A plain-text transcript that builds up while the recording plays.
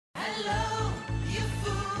Hello, you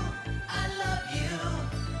fool, I love you.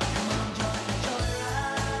 Come on, join the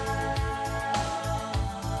joyride.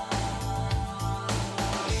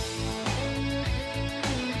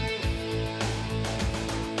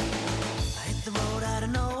 I hit the road out of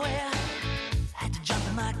nowhere, had to jump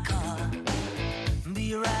in my car,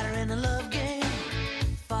 be a rider in a love game,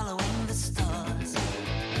 following the stars.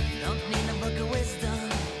 Don't need a book of wisdom,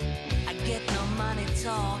 I get no money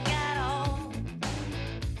talk at all.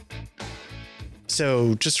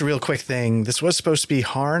 So just a real quick thing. This was supposed to be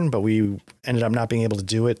Harn, but we ended up not being able to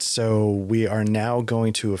do it. So we are now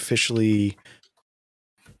going to officially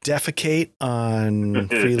defecate on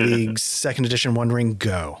Free League's second edition One Ring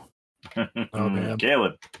Go. Oh, man.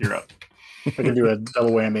 Caleb, you're up. I can do a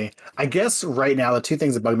double whammy. I guess right now, the two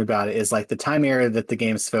things that bug me about it is like the time area that the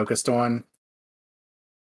game's focused on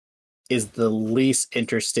is the least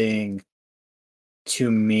interesting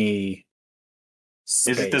to me.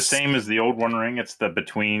 Is it the space. same as the old One Ring? It's the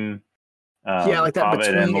between Yeah, like that Hobbit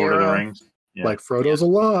and between Lord of the era. Rings. Yeah. Like Frodo's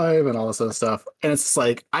alive and all this other stuff. And it's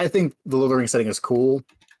like, I think the Lord of the Rings setting is cool,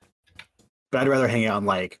 but I'd rather hang out in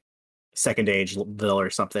like Second Age Ville or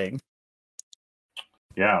something.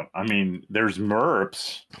 Yeah, I mean, there's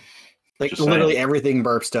MERPs. Like Just literally saying. everything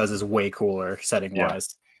Burps does is way cooler setting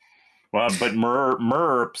wise. Well, but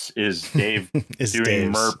MERPs is Dave Is doing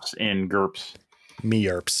Dave's. MERPs in GURPS.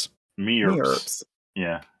 MERPs. MERPs.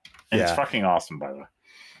 Yeah. And it's Yeah. fucking awesome, by the way.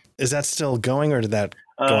 Is that still going, or did that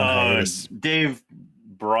go on hiatus? Dave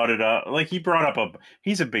brought it up. Like, he brought up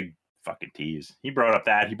he's a big fucking tease. He brought up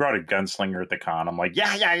that. He brought a gunslinger at the con. I'm like,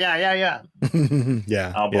 yeah.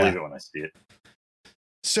 Yeah. I'll believe it when I see it.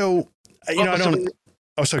 So, I don't.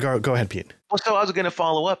 Oh, so go ahead, Pete. Well, so I was going to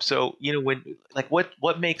follow up. So, when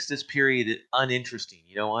what makes this period uninteresting?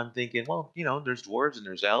 I'm thinking, well, there's dwarves and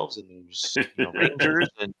there's elves and there's rangers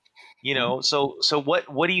and so what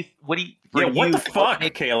do you What the fuck,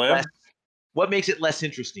 Caleb? What makes it less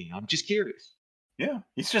interesting? I'm just curious. Yeah,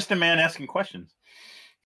 he's just a man asking questions.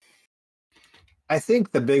 I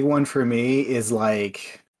think the big one for me is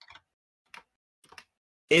like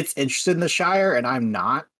it's interested in the Shire and I'm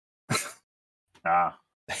not.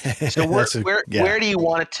 So where do you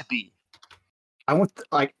want it to be? I want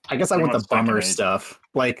I guess I want the bummer stuff.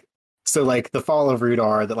 Like the Fall of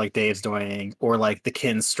Rudar that like Dave's doing, or like the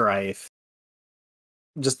Kin Strife.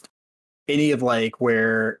 Just any of like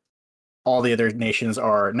where all the other nations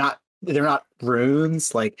are they're not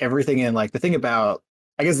runes, like everything in like the thing about,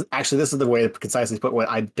 I guess actually this is the way to concisely put what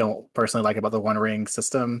I don't personally like about the One Ring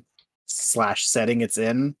system / setting it's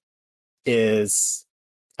in is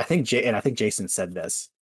I think Jason said this.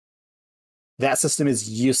 That system is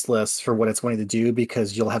useless for what it's wanting to do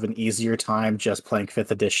because you'll have an easier time just playing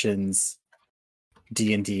 5th edition's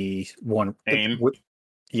D&D one AIM.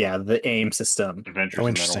 The AIM system. Adventures Oh, in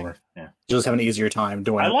interesting. Middle Earth. Yeah. You'll just have an easier time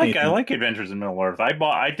doing. I like Adventures in Middle Earth.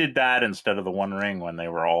 I did that instead of the One Ring when they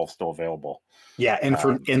were all still available. Yeah, and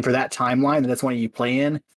for that timeline that's wanting you to play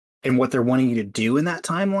in, and what they're wanting you to do in that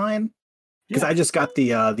timeline. Because I just got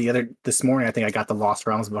this morning, I think I got the Lost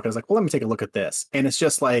Realms book. I was like, well, let me take a look at this, and it's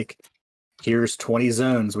just like, here's 20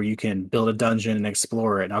 zones where you can build a dungeon and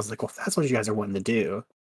explore it. And I was like, well, if that's what you guys are wanting to do,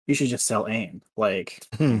 you should just sell AIM. Like,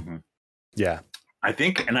 Yeah. I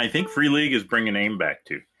think Free League is bringing AIM back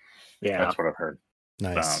too. Yeah, that's what I've heard.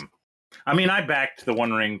 Nice. I mean, I backed the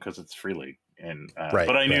One Ring because it's Free League, and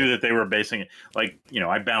but I knew that they were basing it like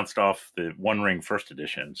I bounced off the One Ring first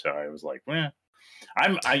edition, so I was like,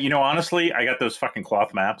 honestly, I got those fucking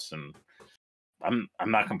cloth maps, and I'm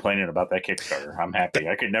not complaining about that Kickstarter. I'm happy.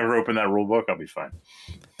 I could never open that rule book. I'll be fine.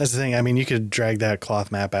 That's the thing. I mean, you could drag that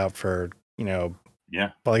cloth map out for Yeah.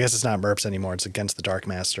 Well, I guess it's not MERPs anymore. It's Against the Dark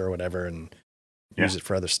Master or whatever, and use it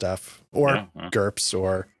for other stuff or GURPS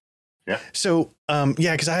or. Yeah. So,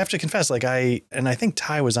 because I have to confess, like I think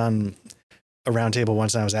Ty was on a roundtable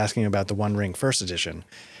once and I was asking about the One Ring first edition.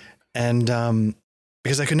 And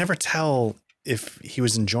because I could never tell if he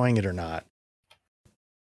was enjoying it or not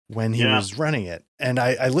when he was running it. And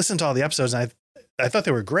I listened to all the episodes and I thought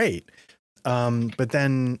they were great. But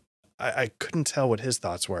then I couldn't tell what his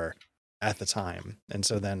thoughts were at the time. And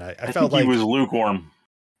so then I felt think like he was lukewarm.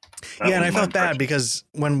 And I felt bad because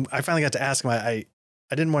when I finally got to ask him, I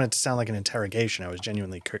didn't want it to sound like an interrogation. I was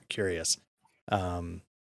genuinely curious.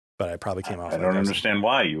 But I probably came off. I don't understand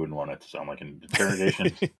why you wouldn't want it to sound like an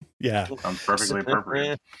interrogation. Yeah. Sounds perfectly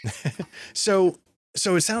appropriate. So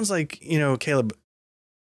it sounds like, Caleb,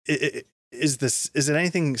 is it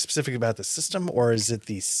anything specific about the system or is it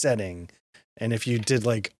the setting? And if you did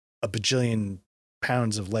like a bajillion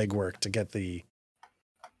pounds of legwork to get the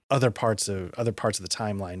other parts of the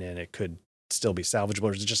timeline in, it could still be salvageable,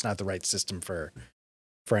 or is it just not the right system for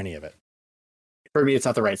for any of it. For me, it's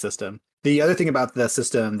not the right system. The other thing about the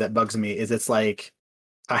system that bugs me is it's like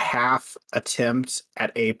a half attempt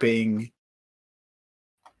at aping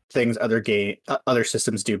things other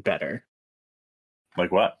systems do better.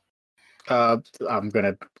 Like what?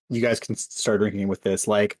 You guys can start drinking with this.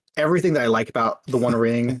 Like everything that I like about the One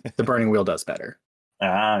Ring, the Burning Wheel does better.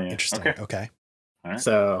 Yeah. Interesting. Okay. All right.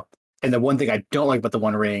 So, and the one thing I don't like about the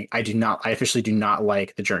One Ring, I officially do not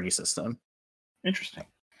like the journey system. Interesting.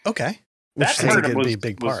 Okay. That Which part would be a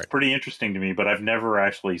big part. was pretty interesting to me, but I've never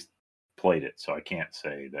actually played it, so I can't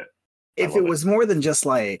say that. If it was more than just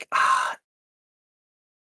like,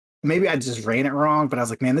 maybe I just ran it wrong, but I was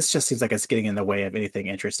like, man, this just seems like it's getting in the way of anything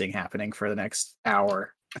interesting happening for the next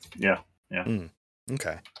hour. Yeah.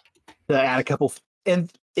 Okay. To add a couple, and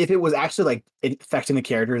if it was actually like affecting the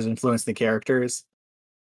characters, influencing the characters,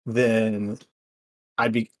 then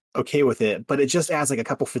I'd be okay with it. But it just adds like a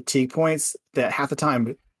couple fatigue points that half the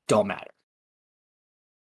time don't matter.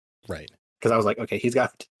 Right. Because I was like, okay, he's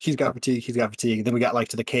got fatigue. Then we got like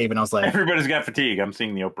to the cave, and I was like, everybody's got fatigue. I'm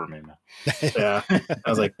seeing the Oprah meme now. yeah. I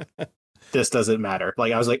was like, this doesn't matter.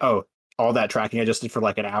 Like I was like, oh, all that tracking I just did for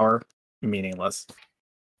like an hour, meaningless.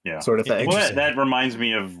 Yeah, sort of thing. Well, that reminds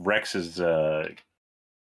me of Rex's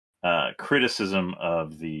criticism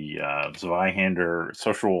of the Zweihander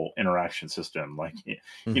social interaction system. Like,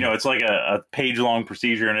 you know, it's like a page-long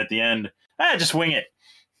procedure, and at the end, just wing it.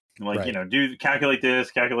 Like, right. You know, calculate this,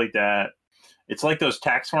 calculate that. It's like those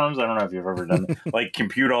tax forms. I don't know if you've ever done like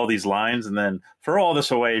compute all these lines and then throw all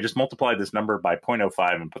this away. Just multiply this number by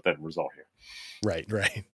 0.05 and put that result here.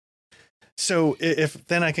 Right. So if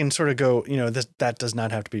then I can sort of go, you know, that does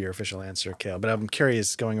not have to be your official answer, Cale, but I'm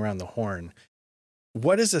curious, going around the horn,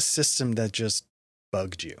 what is a system that just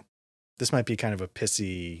bugged you? This might be kind of a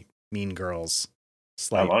pissy Mean Girls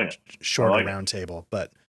slight shorter round table,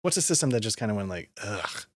 but what's a system that just kind of went like,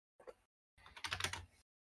 ugh?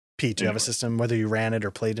 Pete, do you have a system, whether you ran it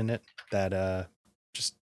or played in it, that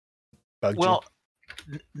just bugged you? Well,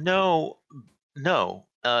 no.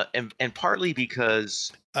 And partly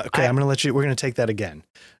because okay, I'm going to we're going to take that again.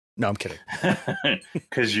 No, I'm kidding.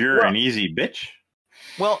 Because you're an easy bitch.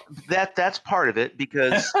 Well, that's part of it,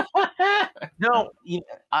 because no,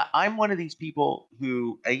 I'm one of these people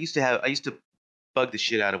who I used to bug the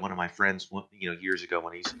shit out of one of my friends, years ago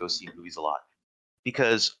when I used to go see movies a lot,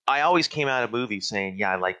 because I always came out of movies saying,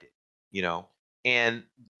 yeah, I liked it, and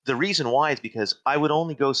the reason why is because I would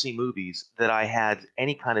only go see movies that I had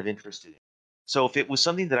any kind of interest in. So if it was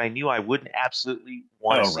something that I knew I wouldn't absolutely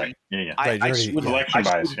want to see, right. Yeah. I just wouldn't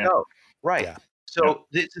go. Right. Yeah. So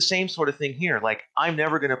it's the same sort of thing here. Like, I'm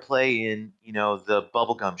never going to play in, the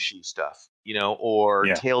bubblegum shoe stuff, or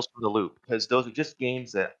Tales from the Loop, because those are just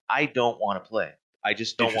games that I don't want to play. I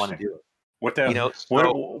just don't want to do it. What the?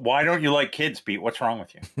 Why don't you like kids, Pete? What's wrong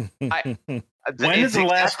with you? When is the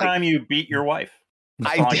last time you beat your wife?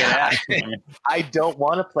 I don't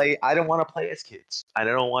want to play. I don't want to play as kids. I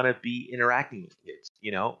don't want to be interacting with kids.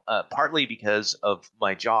 Partly because of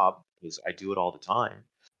my job, because I do it all the time.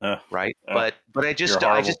 Right. But I just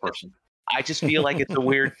feel like it's a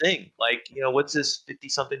weird thing. Like, what's this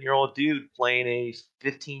 50-something-year-old dude playing a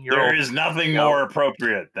 15-year-old? There is nothing more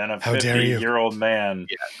appropriate than a 50-year-old man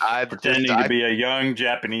pretending to be a young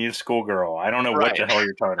Japanese schoolgirl. I don't know what the hell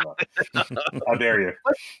you're talking about. How dare you?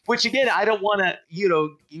 Which again, I don't want to,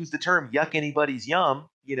 use the term yuck anybody's yum,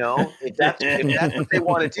 if that's what they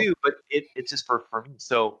want to do, but it's just for me.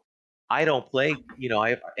 So I don't play,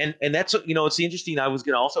 and that's, it's interesting. I was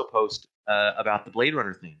going to also post about the Blade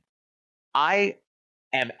Runner thing. I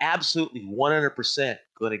am absolutely 100%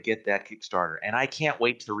 going to get that Kickstarter, and I can't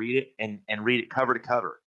wait to read it and read it cover to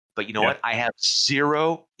cover. But you know what? I have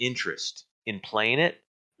zero interest in playing it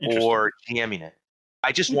or GMing it.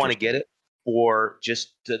 I just want to get it for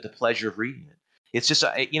just the pleasure of reading it. It's just,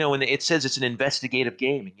 and it says it's an investigative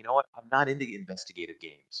game, and you know what? I'm not into investigative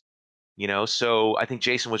games. So I think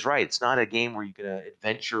Jason was right. It's not a game where you're going to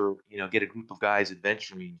adventure, get a group of guys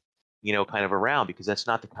adventuring, kind of around, because that's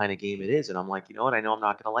not the kind of game it is. And I'm like, you know what? I know I'm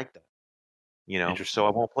not going to like that, so I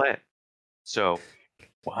won't play it. So,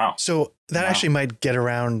 wow. So that actually might get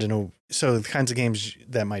around, so the kinds of games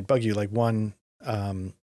that might bug you, like one,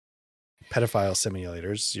 pedophile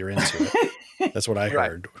simulators, you're into it. That's what I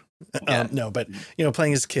heard. No, but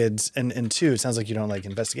playing as kids, and two, it sounds like you don't like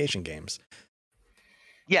investigation games.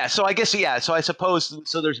 Yeah, so I guess, so I suppose,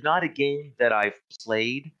 so there's not a game that I've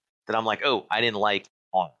played that I'm like, oh, I didn't like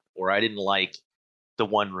or I didn't like the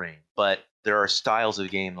One Ring, but there are styles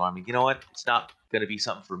of game where I'm like, you know what, it's not going to be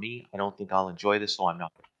something for me. I don't think I'll enjoy this, so I'm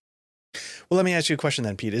not. Well, let me ask you a question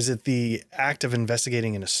then, Pete. Is it the act of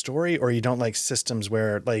investigating in a story, or you don't like systems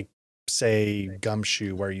where, like, say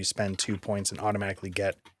Gumshoe, where you spend 2 points and automatically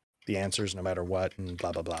get the answers no matter what, and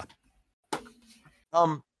blah blah blah?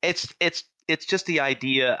 It's just the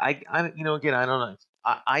idea. I you know, again, I don't know.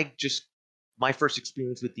 I just, my first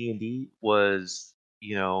experience with D&D was,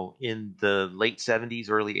 you know, in the late 70s,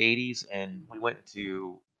 early 80s, and we went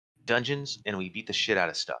to dungeons and we beat the shit out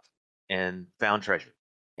of stuff and found treasure.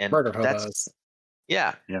 And Murder that's hobos.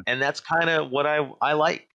 yeah, Yeah. and that's kind of what I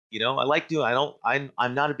like. You know, I like doing.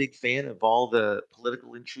 I'm not a big fan of all the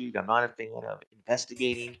political intrigue. I'm not a fan of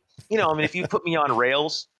investigating. You know, I mean, if you put me on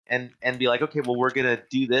rails and be like, okay, well, we're gonna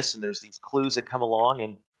do this, and there's these clues that come along,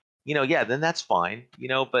 and you know, yeah, then that's fine. You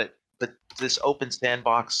know, but this open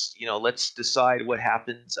sandbox, you know, let's decide what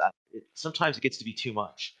happens. Sometimes it gets to be too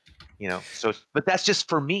much. You know, so but that's just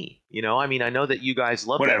for me. You know, I mean, I know that you guys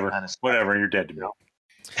love that kind of stuff. Whatever, you're dead to me.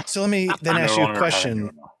 So let me then ask you a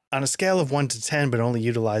question. How On a scale of 1 to 10, but only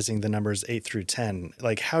utilizing the numbers 8 through 10,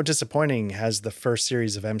 like how disappointing has the first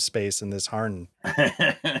series of M Space and this Harn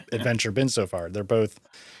adventure been so far? They're both,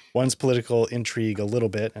 one's political intrigue a little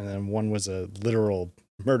bit, and then one was a literal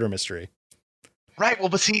murder mystery. Right. Well,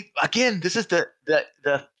 but see, again, this is the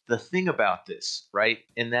thing about this, right?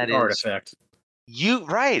 And that is Artifact. you,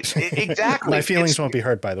 right? Exactly. My feelings won't be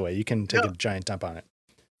hurt, by the way. You can take a giant dump on it.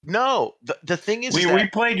 No, the thing is, we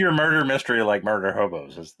played your murder mystery like Murder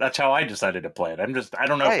Hobos. That's how I decided to play it. I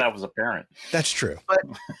don't know if that was apparent. That's true.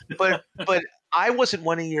 But I wasn't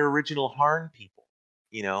one of your original Harn people,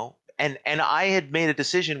 you know, and I had made a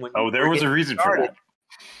decision when. Oh, there was a reason for that.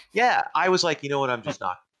 Yeah, I was like, you know what, I'm just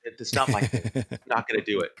not. It's not my thing. I'm not going to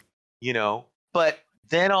do it, you know. But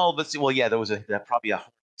then all of a sudden, well, yeah, there was probably a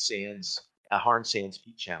Harn Sands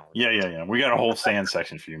Peak challenge. Yeah. We got a whole sand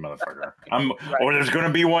section for you, motherfucker. Or there's going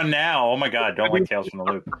to be one now. Oh my God! Don't like Tales from the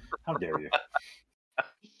Loop. How dare you?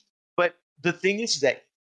 But the thing is that,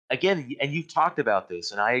 again, and you've talked about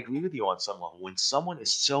this, and I agree with you on some level. When someone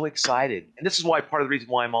is so excited, and this is why part of the reason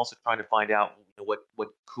why I'm also trying to find out, you know, what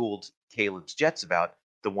cooled Caleb's jets about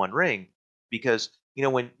the One Ring, because you know,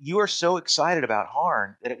 when you are so excited about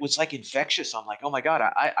Harn that it was like infectious. I'm like, oh my God,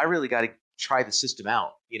 I really got to try the system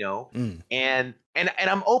out, you know, and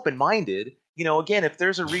I'm open minded. You know, again, if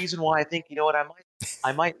there's a reason why I think, you know what,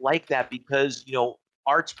 I might like that because, you know,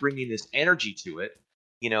 art's bringing this energy to it,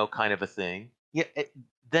 you know, kind of a thing. Yeah,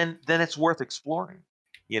 then it's worth exploring,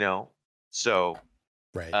 you know. So,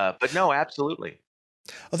 right. But no, absolutely.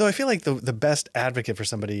 Although I feel like the best advocate for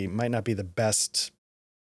somebody might not be the best.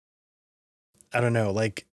 I don't know,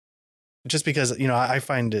 like, just because, you know, I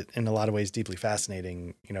find it in a lot of ways deeply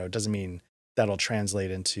fascinating, you know, it doesn't mean that'll translate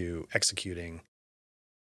into executing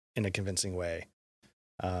in a convincing way.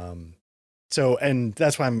 So, and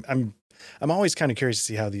that's why I'm always kind of curious to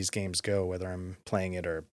see how these games go, whether I'm playing it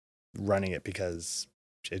or running it, because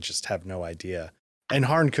I just have no idea. And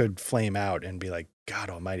Harn could flame out and be like, God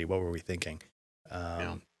almighty, what were we thinking?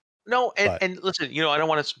 No, and listen, you know, I don't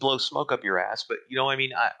want to blow smoke up your ass, but you know, I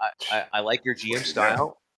mean, I like your GM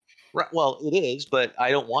style. Right. Well, it is, but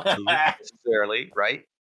I don't want to necessarily, right?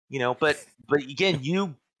 You know, but again,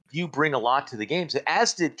 you bring a lot to the games,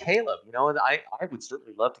 as did Caleb. You know, and I would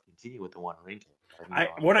certainly love to continue with the One Ring.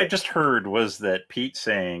 What I just heard was that Pete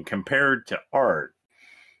saying, compared to Art,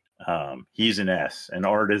 he's an S, and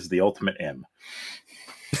Art is the ultimate M.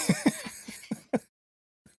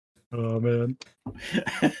 Oh man.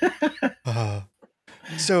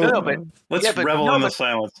 So but let's revel in the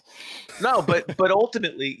silence. No, but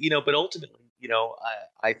ultimately, you know,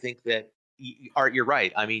 I think that Art, you're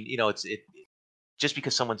right. I mean, you know, it's just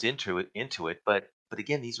because someone's into it, but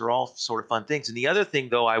again, these are all sort of fun things. And the other thing,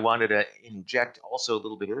 though, I wanted to inject also a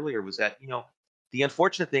little bit earlier was that, you know, the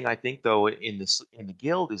unfortunate thing I think, though, in the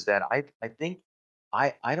guild is that I think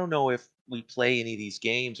I don't know if we play any of these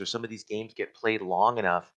games or some of these games get played long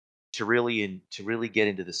enough to really get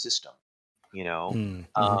into the system, you know.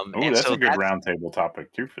 That's a good roundtable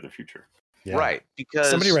topic too for the future. Yeah. Right? Because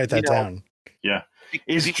somebody write that down. Yeah,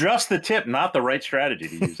 it's just the tip, not the right strategy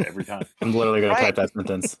to use every time. I'm literally going to type that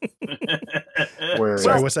sentence.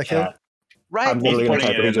 Sorry, what's that, Caleb? Right. I'm literally going to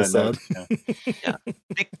type what he just said. Yeah.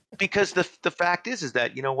 Because the fact is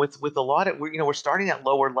that, you know, with a lot of, we're starting at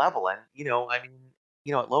lower level, and you know, I mean,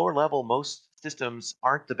 you know, at lower level, most systems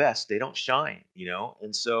aren't the best. They don't shine, you know,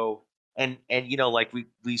 and so and you know, like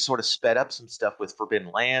we sort of sped up some stuff with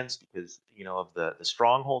Forbidden Lands because, you know, of the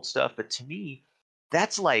stronghold stuff. But to me,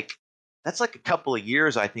 that's like a couple of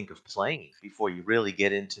years, I think, of playing before you really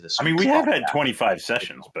get into the. I mean, we have had 25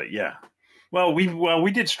 sessions, but yeah. Well,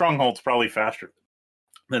 we did strongholds probably faster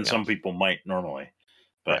than some people might normally,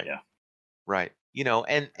 but yeah. Right. You know,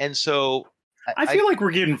 and so I feel like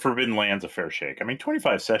we're giving Forbidden Lands a fair shake. I mean,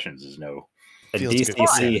 25 sessions is no feels DCC good to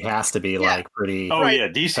say. has to be like pretty. Oh yeah,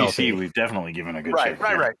 DCC healthy. we've definitely given a good Right, shake.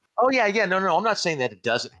 right. Oh yeah. No. I'm not saying that it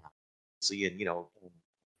doesn't happen. So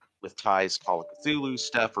with Ty's Call of Cthulhu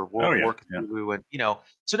stuff or War Cthulhu, and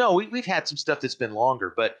so no, we've had some stuff that's been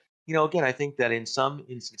longer, but again, I think that in some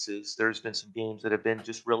instances there's been some games that have been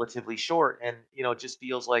just relatively short, and it just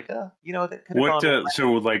feels like that could have gone.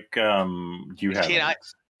 So like, do you have?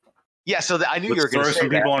 Yeah, so I knew you were going to say throw some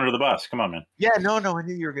people under the bus. Come on, man. Yeah, no, I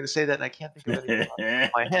knew you were going to say that, and I can't think of anything in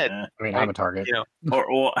my head. I mean, I'm a target.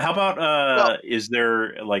 Or how about is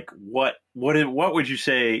there like what would you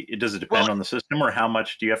say? Does it depend on the system, or how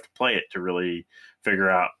much do you have to play it to really figure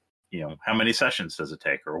out how many sessions does it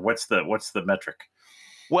take, or what's the metric?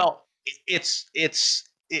 Well, it's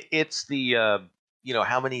the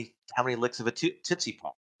how many licks of a Tootsie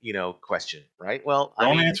Pop. Question, right? Well,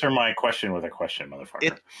 don't answer my question with a question,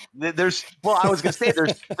 motherfucker. I was going to say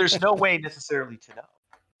there's no way necessarily to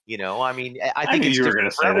know. I mean, I think it's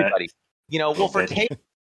different for everybody. For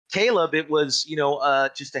Caleb, it was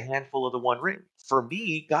just a handful of the One Ring. For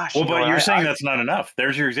me, gosh. Well, but you're saying that's not enough.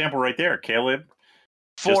 There's your example right there, Caleb.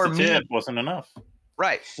 For just me, tip wasn't enough.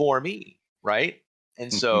 Right. For me, right.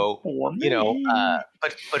 And so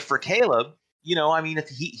but for Caleb, I mean,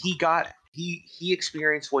 he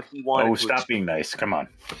experienced what he wanted. Oh, stop being nice! Come on.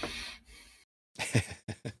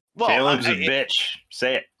 Well, Caleb's a bitch.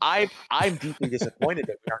 Say it. I'm deeply disappointed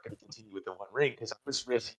that we aren't going to continue with the One Ring, because I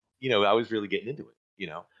was really getting into it.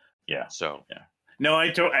 Yeah. So yeah. No,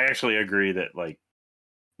 I actually agree that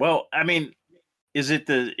well, I mean, is it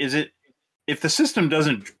if the system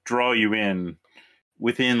doesn't draw you in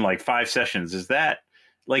within like 5 sessions, is that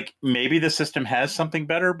like maybe the system has something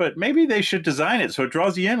better, but maybe they should design it so it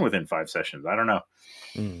draws you in within 5 sessions. I don't know.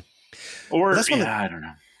 Or I don't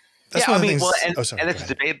know. That's one of the things. And it's a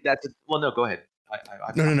debate. No, go ahead.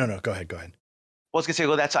 No. Go ahead. Well, I was gonna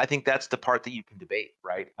say, I think that's the part that you can debate,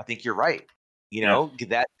 right? I think you're right.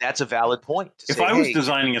 That's a valid point. If I was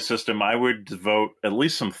designing a system, I would devote at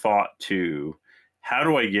least some thought to how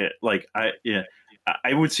do I get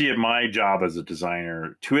I would see it my job as a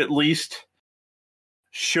designer to at least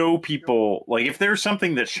show people, like, if there's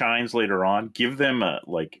something that shines later on, give them a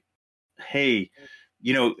hey,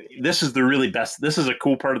 this is the really best. This is a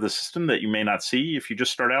cool part of the system that you may not see if you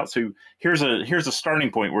just start out. So here's a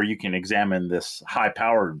starting point where you can examine this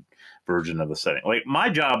high-powered version of the setting. Like, my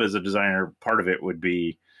job as a designer, part of it would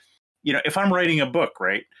be, if I'm writing a book,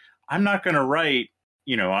 right, I'm not going to write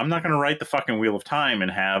the fucking Wheel of Time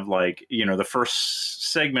and have the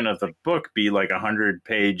first segment of the book be like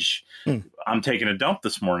 100-page. I'm taking a dump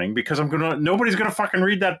this morning, because nobody's gonna fucking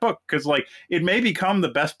read that book, because it may become the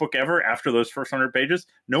best book ever after those first 100 pages.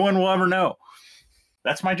 No one will ever know.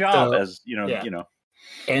 That's my job,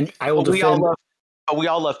 And I will defend. We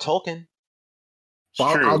all love Tolkien.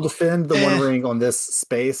 I'll defend the One Ring on this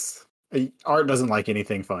space. Art doesn't like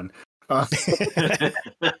anything fun. I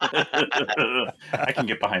can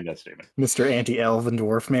get behind that statement. Mr. Anti-Elven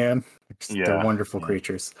Dwarf Man. They're wonderful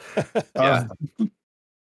creatures.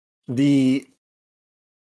 The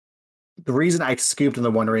reason I scooped in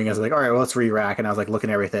the One Ring is all right, well, let's re-rack. And I was looking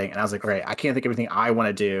at everything, and I was like, all right, I can't think of anything I want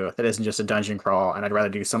to do that isn't just a dungeon crawl, and I'd rather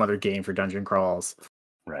do some other game for dungeon crawls.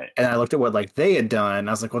 Right. And I looked at what they had done, and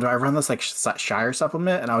I was like, well, do I run this Shire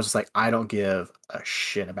supplement? And I was just like, I don't give a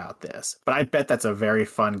shit about this. But I bet that's a very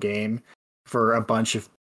fun game for a bunch of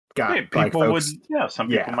people folks. Some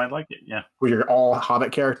people might like it. Yeah. Where you're all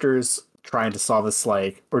Hobbit characters trying to solve this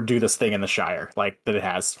or do this thing in the Shire, that it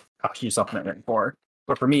has a huge supplement written for.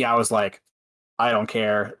 But for me, I was like, I don't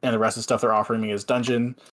care. And the rest of the stuff they're offering me is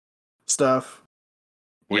dungeon stuff.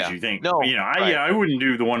 What do you think? No, I wouldn't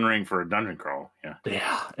do the One Ring for a dungeon crawl. Yeah,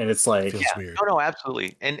 and it's feels weird. No,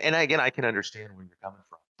 absolutely. And again, I can understand where you're coming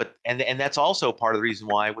from. But and that's also part of the reason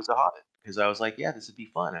why I was a Hobbit, because I was like, this would be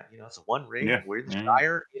fun. It's a One Ring. We're in the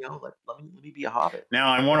Shire. Let me be a Hobbit.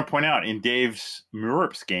 Now, I want to point out, in Dave's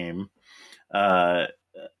Murup's game, the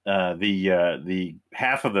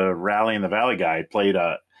half of the Rally in the Valley guy played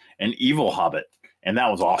an evil Hobbit, and that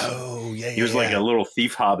was awesome. Oh yeah, he was like a little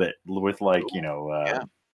thief Hobbit with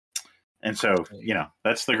and so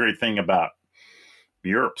that's the great thing about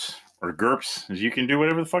Murps or GURPS, is you can do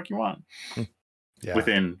whatever the fuck you want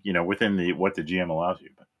within what the GM allows you.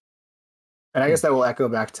 And I guess that will echo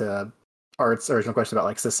back to Art's original question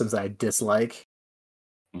about systems that I dislike.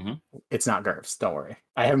 Mm-hmm. It's not GURPS. Don't worry.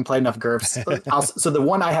 I haven't played enough GURPS. So the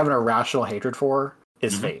one I have an irrational hatred for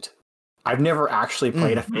is Fate. I've never actually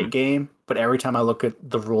played a Fate game, but every time I look at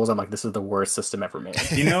the rules, I'm like, this is the worst system ever made. I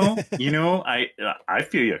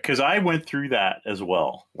feel you, because I went through that as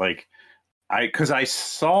well. Because I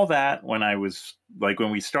saw that when I was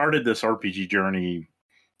when we started this RPG journey,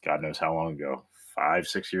 God knows how long ago,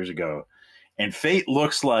 5-6 years ago. And Fate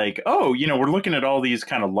looks like, oh, we're looking at all these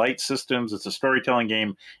kind of light systems. It's a storytelling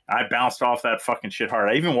game. I bounced off that fucking shit hard.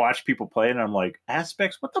 I even watched people play it, and I'm like,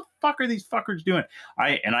 Aspects, what the fuck are these fuckers doing?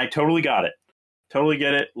 I totally got it. Totally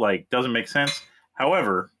get it. Like, doesn't make sense.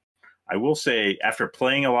 However, I will say, after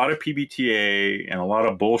playing a lot of PBTA and a lot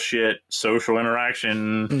of bullshit social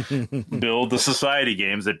interaction, build the society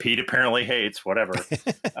games that Pete apparently hates, whatever.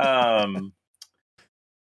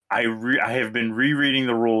 I have been rereading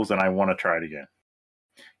the rules, and I want to try it again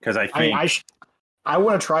because I think I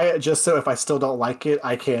want to try it just so if I still don't like it,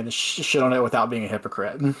 I can shit on it without being a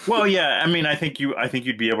hypocrite. Well, yeah, I mean, I think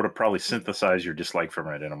you'd be able to probably synthesize your dislike from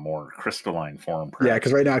it in a more crystalline form. Perhaps. Yeah,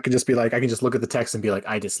 because right now I could just be like, I can just look at the text and be like,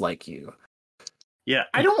 I dislike you. Yeah,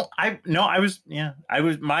 my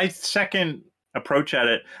second approach at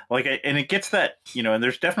it, and it gets that, and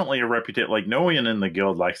there's definitely a reputation, like no one in the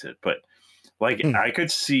guild likes it, but like I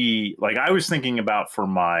could see, like I was thinking about for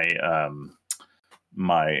my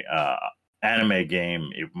anime game,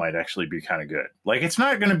 it might actually be kind of good. Like it's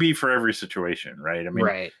not going to be for every situation, right? I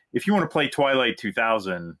mean, if you want to play Twilight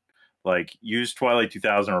 2000, like use Twilight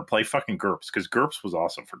 2000 or play fucking GURPS, because GURPS was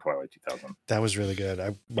awesome for Twilight 2000. That was really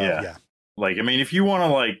good. Yeah. Like, I mean, if you want to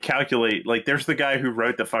like calculate, like there's the guy who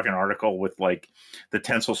wrote the fucking article with like the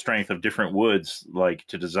tensile strength of different woods, like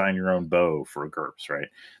to design your own bow for GURPS, right?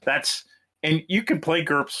 And you can play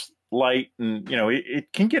GURPS light and,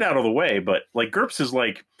 it can get out of the way, but like GURPS is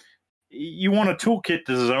like, you want a toolkit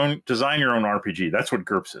to design your own RPG. That's what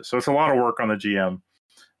GURPS is. So it's a lot of work on the GM.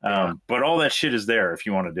 But all that shit is there if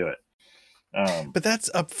you want to do it. But that's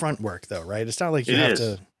upfront work though, right? It's not like you have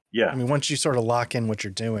to. Yeah. I mean, once you sort of lock in what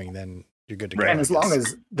you're doing, then you're good to go. And as long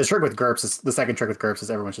as the trick with GURPS is the second trick with GURPS is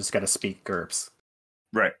everyone's just got to speak GURPS.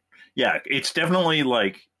 Right. Yeah. It's definitely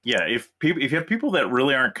like, yeah, if you have people that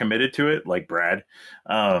really aren't committed to it, like Brad,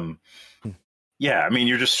 yeah, I mean,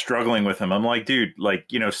 you're just struggling with them. I'm like, dude, like,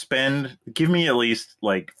 give me at least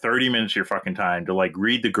like 30 minutes of your fucking time to like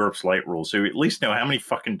read the GURPS light rules, so you at least know how many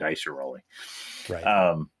fucking dice you're rolling. Right.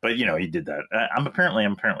 But he did that. I'm apparently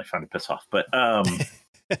fun to piss off, but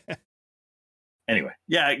anyway,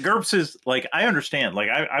 yeah, GURPS is like, I understand. Like,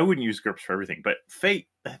 I wouldn't use GURPS for everything, but Fate,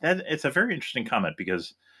 it's a very interesting comment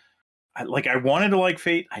because. I wanted to like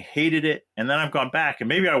Fate. I hated it. And then I've gone back and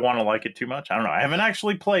maybe I want to like it too much. I don't know. I haven't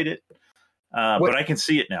actually played it, but I can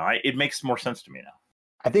see it now. It makes more sense to me now.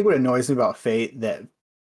 I think what annoys me about Fate that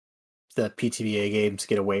the PTBA games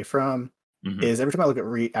get away from is every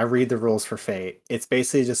time I read the rules for Fate, it's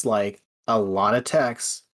basically just like a lot of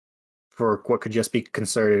text for what could just be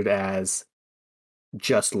considered as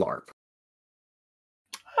just LARP.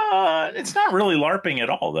 It's not really LARPing at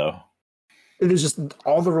all, though. It is just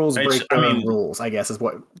all the rules break their own rules, I guess, is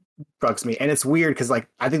what bugs me. And it's weird because, like,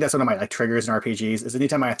 I think that's one of my like triggers in RPGs is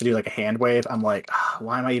anytime I have to do like a hand wave, I'm like,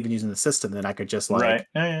 why am I even using the system? Then I could just like, right,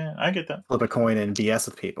 yeah, I get that. Flip a coin and BS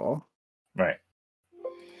with people, right.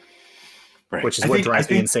 Which is what drives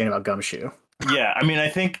me insane about Gumshoe. Yeah, I mean, I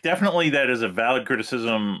think definitely that is a valid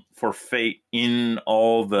criticism for Fate in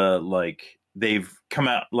all the like. They've come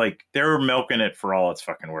out like they're milking it for all it's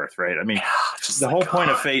fucking worth, right? I mean, the whole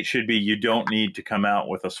point of Fate should be you don't need to come out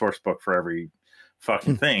with a source book for every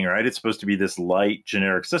fucking thing, right? It's supposed to be this light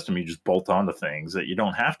generic system. You just bolt onto things that you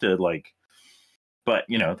don't have to like. But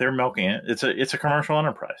they're milking it. It's a commercial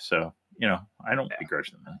enterprise, so I don't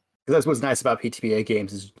begrudge them that. That's what's nice about PTBA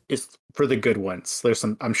games is it's for the good ones.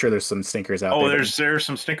 I'm sure there's some stinkers out there. Oh, there's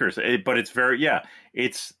some stinkers, but it's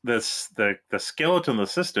it's the skeleton of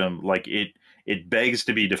the system. Like it begs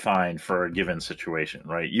to be defined for a given situation,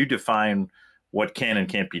 right? You define what can and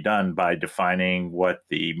can't be done by defining what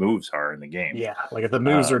the moves are in the game. Yeah, like if the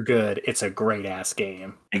moves are good, it's a great ass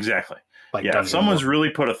game. Exactly. Like if someone's really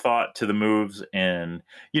put a thought to the moves and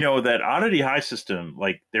that Oddity High system,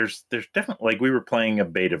 like there's definitely, like we were playing a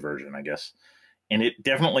beta version, I guess, and it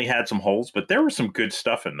definitely had some holes, but there was some good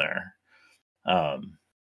stuff in there.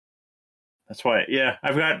 That's why, yeah,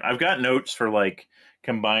 I've got notes for like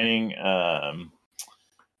combining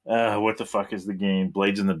what the fuck is the game?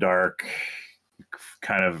 Blades in the Dark,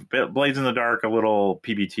 kind of Blades in the Dark, a little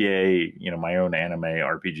PBTA, my own anime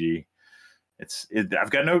RPG. I've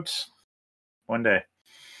got notes. One day.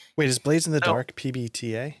 Wait, is Blades in the Dark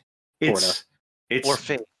PBTA? It's or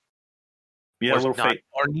Fate. Yeah, a little Fate.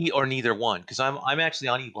 Or neither one, because I'm actually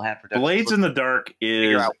on Evil Hat Productions. Blades in the Dark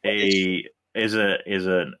is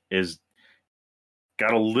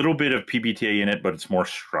got a little bit of PBTA in it, but it's more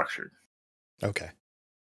structured. Okay.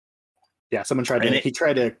 Yeah, someone tried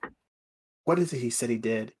to. What is it? He said he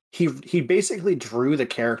did. He basically drew the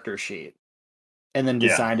character sheet and then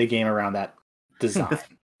designed a game around that design.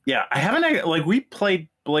 Yeah, I haven't we played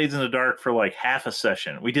Blades in the Dark for like half a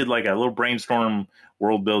session. We did like a little brainstorm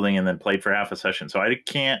world building and then played for half a session. So I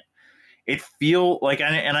can't. It feel like,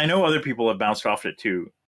 and I know other people have bounced off it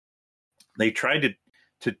too. They tried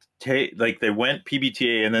to take, like, they went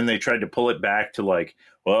PBTA and then they tried to pull it back to like,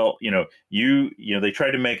 well, they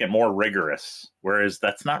tried to make it more rigorous, whereas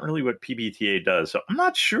that's not really what PBTA does. So I'm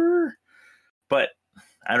not sure, but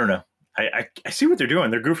I don't know. I see what they're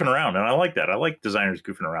doing. They're goofing around, and I like that. I like designers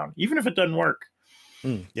goofing around, even if it doesn't work.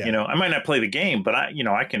 Yeah. I might not play the game, but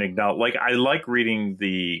I can acknowledge, like, I like reading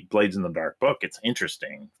the Blades in the Dark book. It's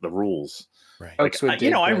interesting, the rules. Right. Like,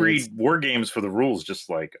 I read war games for the rules, just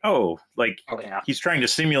like, he's trying to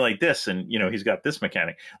simulate this, and he's got this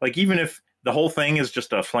mechanic. Like, even if the whole thing is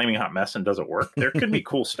just a flaming hot mess and doesn't work, there could be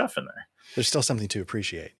cool stuff in there. There's still something to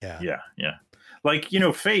appreciate. Yeah. Yeah. Like,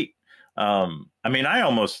 Fate. I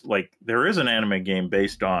almost, like, there is an anime game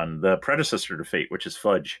based on the predecessor to Fate, which is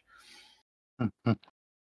Fudge.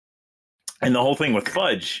 And the whole thing with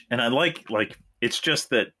Fudge, and I like it's just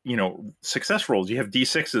that, success rolls, you have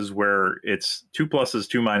D6s where it's 2 pluses,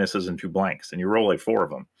 2 minuses, and 2 blanks, and you roll like 4 of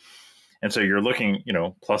them. And so you're looking,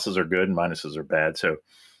 pluses are good and minuses are bad. So,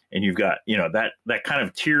 and you've got, that kind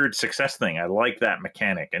of tiered success thing. I like that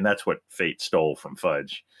mechanic, and that's what Fate stole from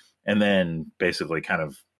Fudge. And then basically kind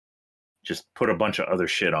of just put a bunch of other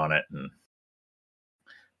shit on it.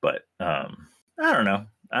 But I don't know.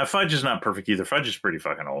 Fudge is not perfect either. Fudge is pretty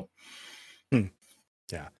fucking old.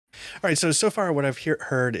 Yeah. All right. So far what I've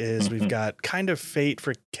heard is we've got kind of Fate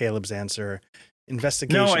for Caleb's answer.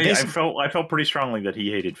 Investigation. No, I felt pretty strongly that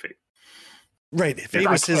he hated Fate. Right. Fate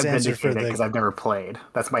was his answer for because I've never played.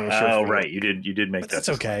 That's my issue. Oh, right. You did make that. That's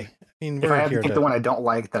okay. I mean, if I had to pick the one I don't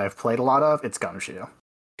like that I've played a lot of, it's Gumshoe.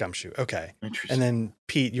 Okay. Interesting. And then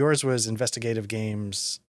Pete, yours was investigative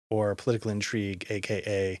games or political intrigue,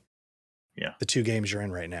 aka the 2 games you're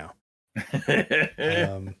in right now.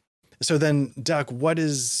 So then, Duck, what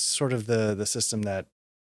is sort of the system that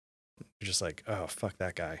you're just like, oh, fuck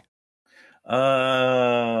that guy?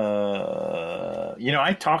 I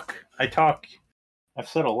talk. I've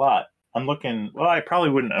said a lot. I'm looking. Well, I probably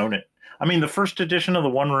wouldn't own it. I mean, the first edition of the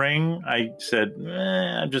One Ring, I said,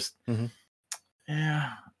 I'm just,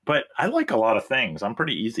 yeah. But I like a lot of things. I'm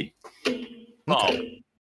pretty easy. Oh.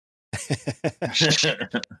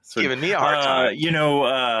 So, giving me a hard time.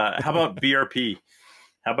 How about BRP?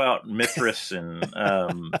 How about Mithras and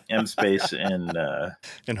M-Space and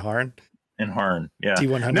Harn? And Harn, yeah.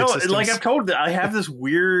 D100 no, systems. Like I've told, I have this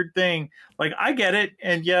weird thing. Like, I get it,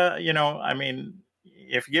 and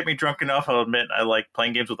if you get me drunk enough, I'll admit I like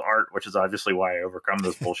playing games with art, which is obviously why I overcome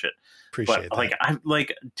this bullshit. Appreciate but that. I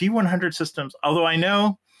like D100 systems. Although I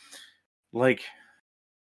know, like,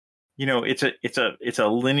 it's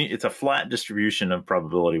a flat distribution of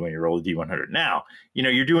probability when you roll a D100. Now,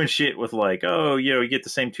 you're doing shit with like, you get the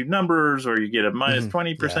same 2 numbers, or you get a minus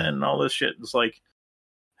 20% and all this shit. It's like,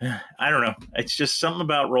 I don't know. It's just something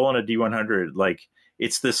about rolling a D100. Like,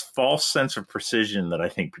 it's this false sense of precision that I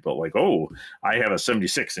think people are like, oh, I have a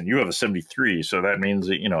 76 and you have a 73. So that means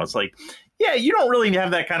that, it's like, yeah, you don't really have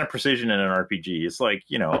that kind of precision in an RPG. It's like,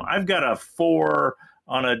 I've got a 4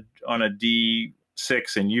 on a D6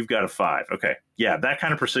 and you've got a 5. Okay. Yeah. That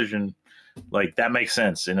kind of precision, like, that makes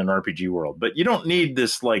sense in an RPG world, but you don't need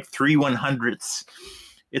this like 3 100ths.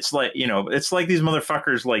 It's like, it's like these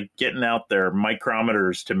motherfuckers like getting out their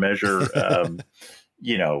micrometers to measure,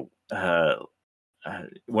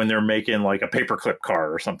 when they're making like a paperclip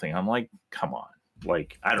car or something. I'm like, come on.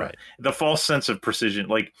 Like, I don't know. The false sense of precision,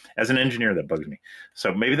 like, as an engineer, that bugs me.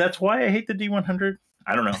 So maybe that's why I hate the D100.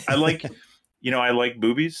 I don't know. I like, I like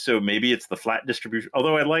boobies. So maybe it's the flat distribution,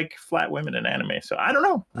 although I like flat women in anime. So I don't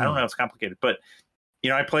know. I don't know. It's complicated, but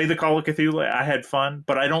I played the Call of Cthulhu. I had fun,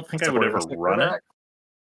 but I don't think I would ever run it.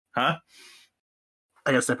 Huh?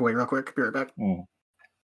 I gotta step away real quick. Be right back.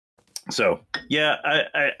 So yeah,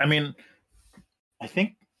 I mean, I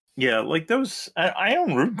think like those. I own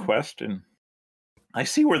RuneQuest, and I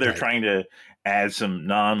see where they're trying to add some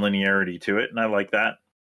non-linearity to it, and I like that.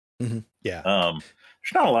 Yeah.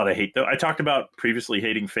 There's not a lot of hate though. I talked about previously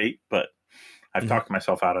hating Fate, but I've talked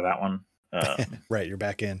myself out of that one. Right, you're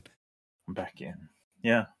back in. I'm back in.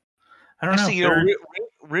 Yeah. I don't know.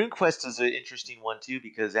 RuneQuest is an interesting one too,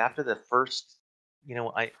 because after the first,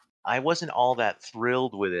 I wasn't all that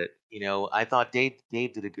thrilled with it. I thought Dave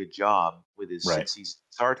did a good job with his 6e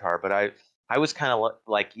Sartar, but I was kind of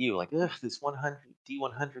like you, like, ugh, this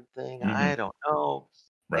D100 thing, I don't know.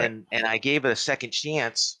 Right. And I gave it a second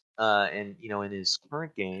chance, in his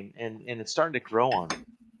current game, and it's starting to grow on him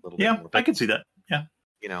a little bit more. I can see that. Yeah.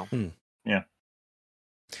 Yeah.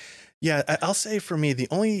 Yeah, I'll say for me,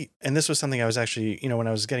 and this was something I was actually, when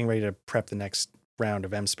I was getting ready to prep the next round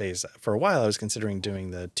of M Space, for a while I was considering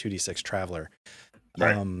doing the 2d6 Traveler.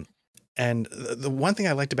 Right. And the one thing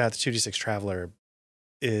I liked about the 2d6 Traveler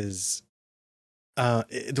is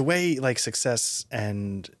the way like success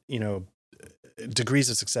and, you know, degrees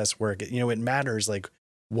of success work. You know, it matters like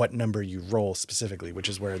what number you roll specifically, which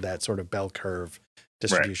is where that sort of bell curve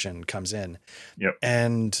distribution comes in. Yep.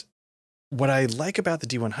 And what I like about the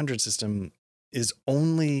D100 system is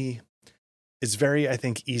it's very, I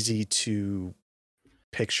think, easy to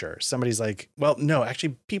picture. Somebody's like, well, no,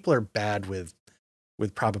 actually people are bad with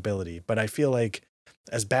probability, but I feel like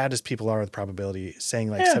as bad as people are with probability, saying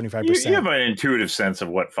like 75%, you have an intuitive sense of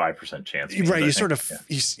what 5% chance means, right? You sort of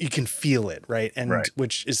you can feel it, right? And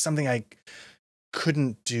which is something I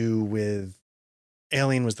couldn't do with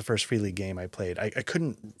Alien. Was the first Free League game I played. I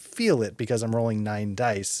couldn't feel it because I'm rolling 9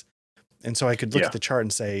 dice, and so I could look at the chart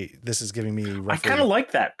and say, this is giving me roughly... I kind of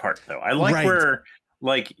like that part though. I like where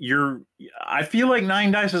like I feel like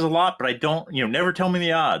 9 dice is a lot, but I don't, you know, never tell me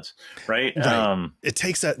the odds, right? It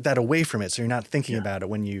takes that away from it, so you're not thinking about it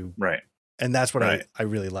when you... Right. And that's what I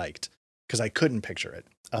really liked, because I couldn't picture it.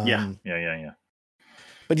 Yeah.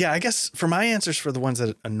 But yeah, I guess for my answers for the ones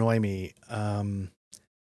that annoy me, I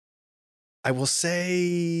will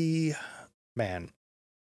say,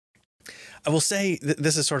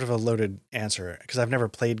 this is sort of a loaded answer because I've never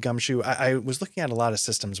played Gumshoe. I was looking at a lot of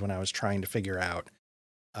systems when I was trying to figure out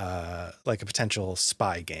like a potential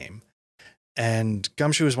spy game. And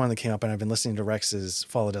Gumshoe is one that came up, and I've been listening to Rex's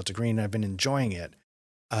Fall of Delta Green, and I've been enjoying it.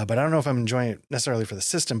 But I don't know if I'm enjoying it necessarily for the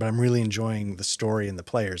system, but I'm really enjoying the story and the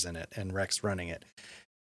players in it and Rex running it.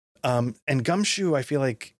 And Gumshoe, I feel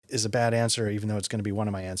like, is a bad answer, even though it's going to be one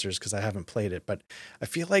of my answers because I haven't played it. But I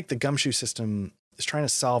feel like the Gumshoe system is trying to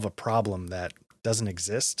solve a problem that doesn't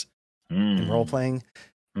exist in role playing.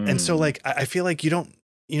 And so like, I feel like you don't,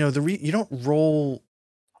 you know, you don't roll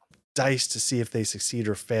dice to see if they succeed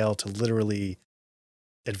or fail to literally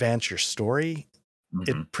advance your story.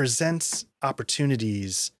 It presents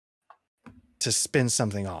opportunities to spin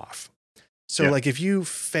something off. So like if you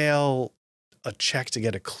fail a check to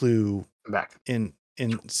get a clue in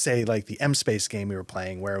say like the M Space game we were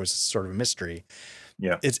playing where it was sort of a mystery.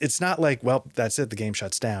 Yeah. It's not like, well, that's it, the game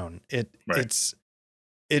shuts down. It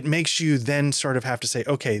makes you then sort of have to say,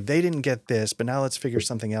 okay, they didn't get this, but now let's figure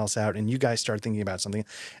something else out. And you guys start thinking about something.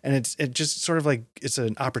 And it just sort of like, it's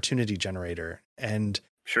an opportunity generator. And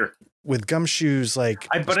sure, with Gumshoes, like,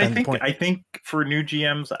 I think for new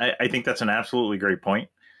GMs, I think that's an absolutely great point.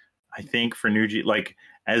 I think for new like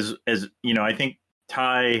as you know, I think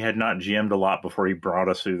Ty had not GM'd a lot before he brought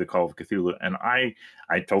us through the Call of Cthulhu, and I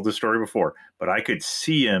told this story before, but I could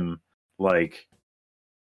see him like,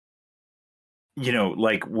 you know,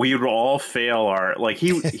 like we would all fail our, like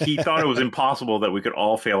he thought it was impossible that we could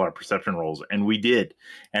all fail our perception rolls, and we did.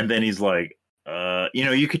 And then he's like, you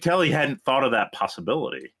know, you could tell he hadn't thought of that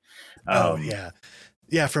possibility.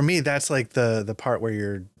 Yeah. For me, that's like the part where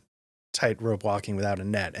you're tightrope walking without a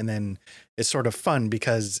net, and then it's sort of fun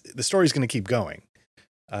because the story's going to keep going.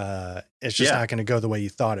 It's just not going to go the way you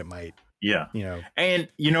thought it might. Yeah, you know, and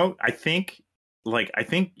you know, I think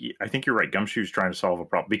you're right. Gumshoe's trying to solve a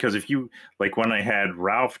problem because if you like when I had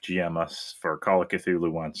Ralph GM us for Call of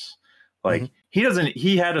Cthulhu once, like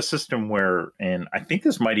he had a system where, and I think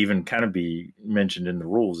this might even kind of be mentioned in the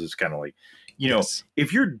rules. It's kind of like, you know,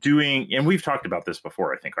 if you're doing, and we've talked about this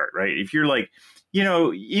before, I think, Art, right? If you're like, you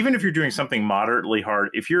know, even if you're doing something moderately hard,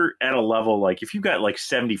 if you're at a level, like if you got like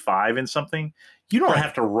 75 in something, you don't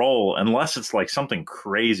have to roll unless it's like something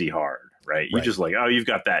crazy hard, right? You just like, oh, you've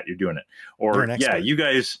got that, you're doing it. Or you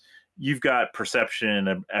guys, you've got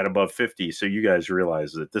perception at above 50. So you guys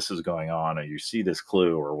realize that this is going on, or you see this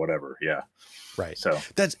clue or whatever. Yeah. Right. So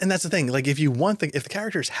that's the thing. Like if you want if the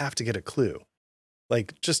characters have to get a clue,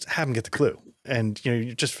 like just have them get the clue, and you know,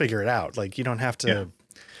 you just figure it out. Like you don't have to,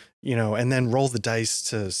 you know, and then roll the dice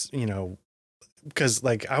to, you know, because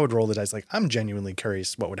like I would roll the dice. Like I'm genuinely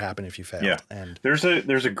curious what would happen if you failed. Yeah. And there's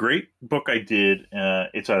a great book I did.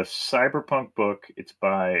 It's a cyberpunk book. It's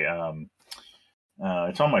by,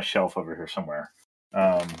 it's on my shelf over here somewhere.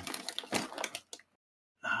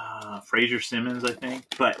 Fraser Simmons, I think,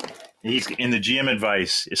 but he's in the GM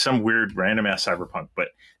advice. It's some weird random ass cyberpunk, but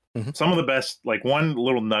some of the best, like one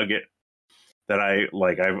little nugget that I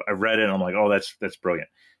like, I read it and I'm like, oh, that's brilliant.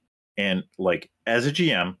 And like, as a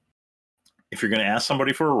GM, if you're going to ask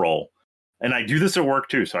somebody for a role, and I do this at work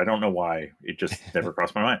too, so I don't know why it just never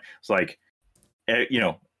crossed my mind. It's like, you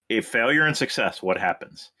know, if failure and success, what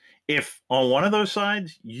happens? If on one of those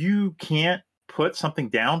sides, you can't put something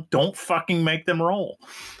down, don't fucking make them roll,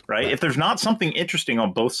 right? If there's not something interesting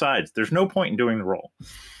on both sides, there's no point in doing the roll.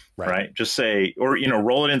 right? Just say, or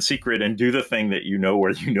roll it in secret and do the thing that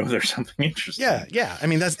where there's something interesting. Yeah. I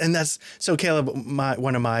mean, that's so Caleb,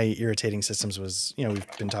 one of my irritating systems was, we've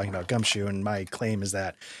been talking about Gumshoe, and my claim is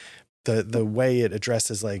that the way it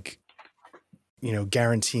addresses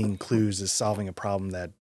guaranteeing clues is solving a problem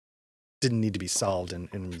that didn't need to be solved in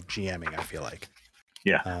GMing, I feel like.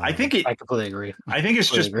 Yeah, I completely agree. I think it's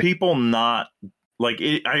just people not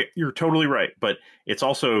you're totally right, but it's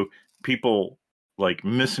also people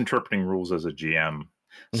misinterpreting rules as a GM.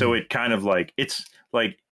 So it kind of it's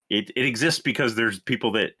it exists because there's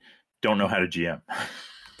people that don't know how to GM.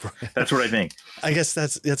 That's what I think. I guess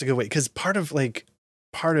that's a good way, because part of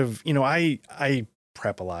I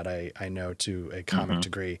prep a lot. I know to a comic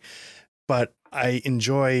degree, but I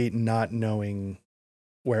enjoy not knowing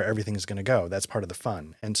where everything is going to go. That's part of the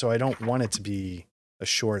fun. And so I don't want it to be a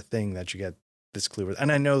sure thing that you get this clue.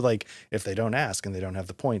 And I know if they don't ask and they don't have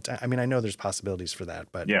the point, I mean, I know there's possibilities for that,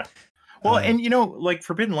 but yeah. Well, and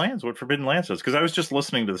Forbidden Lands, what Forbidden Lands is, because I was just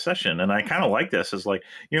listening to the session and I kind of like this as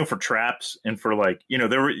for traps and for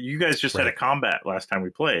you guys just had a combat last time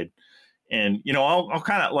we played, and I'll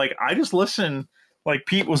kind of I just listen.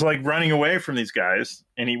 Pete was running away from these guys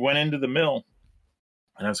and he went into the mill.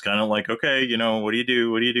 And I was kind of okay, what do you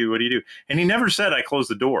do? What do you do? What do you do? And he never said, I closed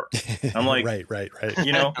the door. I'm like, right.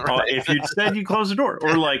 If you said you close the door,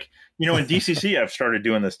 or in DCC, I've started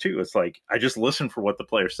doing this too. It's I just listen for what the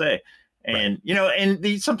players say. And,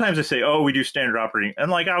 and sometimes they say, oh, we do standard operating.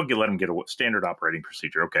 And I'll let them get a standard operating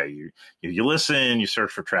procedure. Okay. You listen, you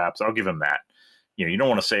search for traps. I'll give them that. You don't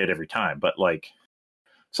want to say it every time, but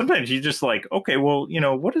sometimes you just okay, well,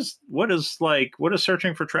 what does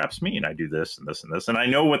searching for traps mean? I do this and this and this, and I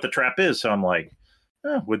know what the trap is. So I'm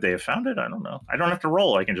would they have found it? I don't know. I don't have to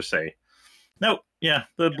roll. I can just say, nope. Yeah.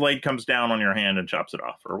 The blade comes down on your hand and chops it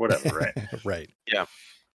off or whatever. Right. Right. Yeah.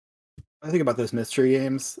 I think about those mystery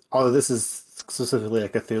games, although this is specifically a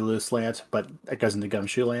Cthulhu slant, but it goes into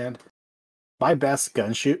Gumshoe land. My best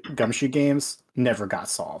Gumshoe games never got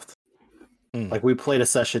solved. We played a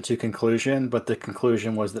session to conclusion, but the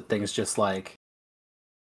conclusion was that things just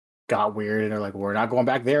got weird, and they're we're not going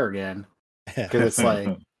back there again. Because it's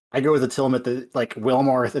I go with the Tillamook,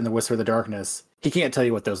 Wilmarth in the Whisper of the Darkness. He can't tell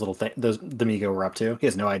you what those little those D'Amigo were up to. He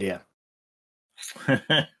has no idea.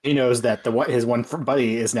 He knows that his one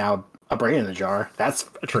buddy is now a brain in the jar. That's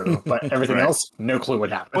true, but everything else, no clue what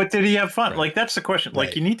happened. But did he have fun? That's the question.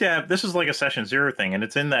 You need to have, this is a session 0 thing, and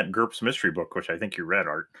it's in that GURPS mystery book, which I think you read,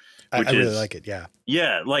 Art. I really like it. Yeah.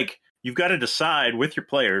 Yeah. You've got to decide with your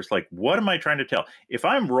players, what am I trying to tell? If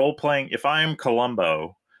I'm role playing, if I'm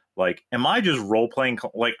Columbo, am I just role playing?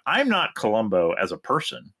 I'm not Columbo as a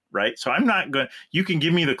person. Right. So I'm not going, you can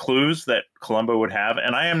give me the clues that Columbo would have,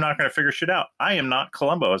 and I am not going to figure shit out. I am not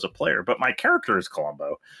Columbo as a player, but my character is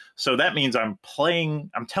Columbo. So that means I'm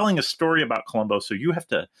telling a story about Columbo. So you have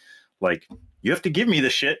to give me the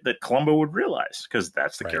shit that Columbo would realize, because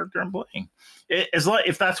that's the character I'm playing.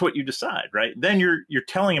 If that's what you decide, right? Then you're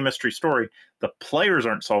telling a mystery story. The players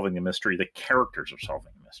aren't solving the mystery. The characters are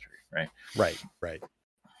solving the mystery. Right. Right.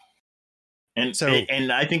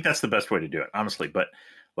 And I think that's the best way to do it, honestly. But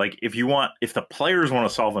if the players want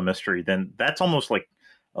to solve a mystery, then that's almost like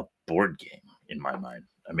a board game in my mind.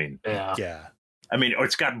 I mean, yeah. I mean,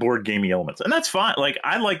 it's got board gamey elements, and that's fine.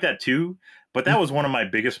 I like that too. But that was one of my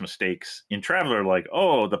biggest mistakes in Traveller. I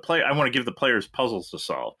want to give the players puzzles to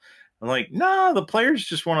solve. I'm no, the players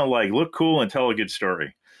just want to look cool and tell a good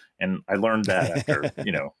story. And I learned that after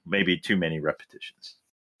maybe too many repetitions.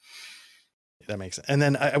 That makes sense. And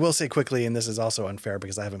then I will say quickly, and this is also unfair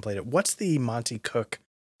because I haven't played it. What's the Monty Cook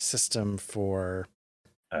system for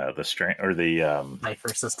the strain or the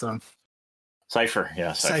Cypher system?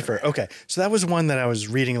 Cypher. Okay. So that was one that I was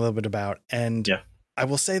reading a little bit about, and I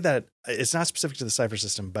will say that it's not specific to the Cypher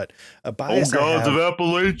system, but a bias of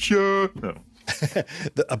Appalachia. No.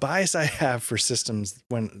 A bias I have for systems,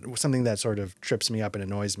 when something that sort of trips me up and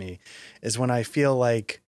annoys me, is when I feel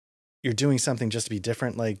like you're doing something just to be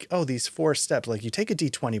different. These 4 steps, you take a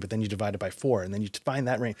D20, but then you divide it by 4, and then you find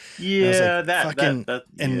that range. Yeah,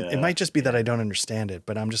 it might just be that I don't understand it,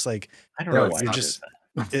 but I'm just I don't know. You're just,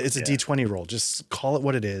 it's a D20 roll. Just call it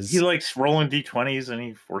what it is. He likes rolling D20s, and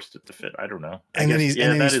he forced it to fit. I don't know. And then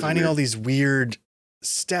he's finding all these weird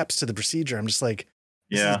steps to the procedure. I'm just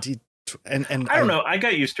and I don't know. I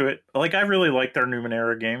got used to it. I really liked our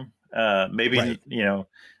Numenera game. Maybe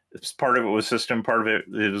it's part of it was system, part of it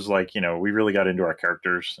was we really got into our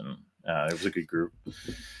characters, and it was a good group.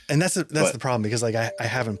 And that's the problem, because I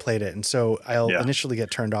haven't played it, and so I'll initially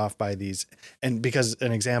get turned off by these. And because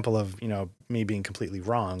an example of me being completely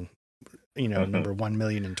wrong, number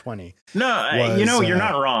 1,020,000. No, you're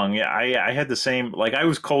not wrong. Yeah, I had the same. Like, I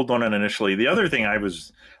was cold on it initially. The other thing I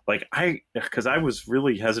was like, because I was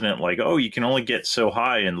really hesitant. Like, oh, you can only get so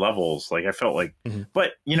high in levels. Like, I felt like,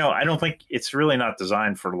 but I don't think it's really not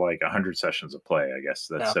designed for like 100 sessions of play. I guess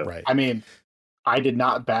that's so. Right. I mean, I did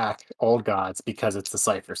not back Old Gods because it's the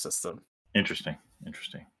Cypher system. Interesting.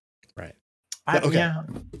 Right. Yeah,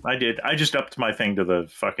 I did. I just upped my thing to the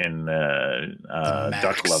fucking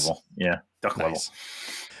duck level. Yeah, duck level.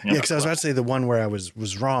 Yeah, because I was about to say the one where I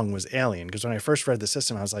was wrong was Alien. Because when I first read the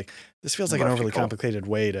system, I was like, this feels like an overly complicated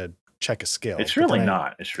way to check a skill. It's really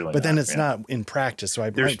not. But then it's not in practice. So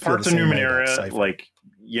there's parts of Numenera, like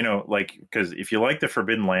because if you like the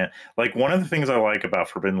Forbidden Land, like one of the things I like about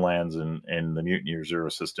Forbidden Lands and the Mutineer Zero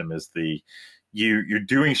system is you're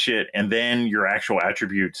doing shit, and then your actual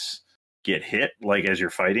attributes get hit like as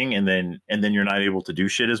you're fighting, and then you're not able to do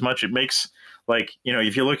shit as much. It makes like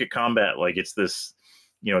if you look at combat, like it's this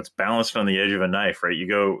it's balanced on the edge of a knife, right? You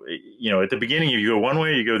go at the beginning you go one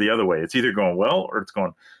way, you go the other way. It's either going well or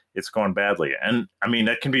it's going badly. And I mean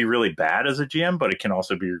that can be really bad as a GM, but it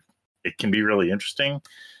can be really interesting.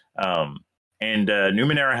 And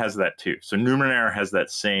Numenera has that too. So Numenera has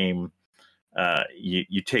that same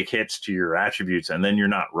you take hits to your attributes, and then you're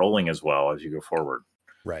not rolling as well as you go forward.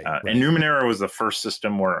 Right. And Numenera was the first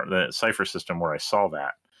system the Cypher system where I saw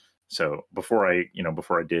that. So before I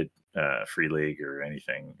did Free League or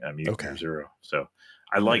anything, Mutineer Zero. So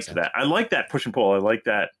I liked that. I like that push and pull. I like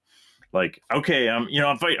that. Like, okay, I'm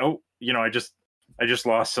fighting. Oh, I just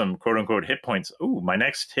lost some quote unquote hit points. Oh, my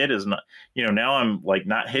next hit is not. Now I'm like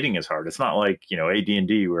not hitting as hard. It's not like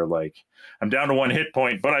AD&D where like I'm down to 1 hit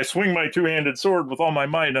point, but I swing my 2-handed sword with all my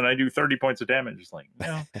might and I do 30 points of damage. It's like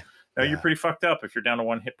no. No, you're pretty fucked up if you're down to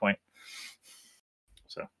 1 hit point.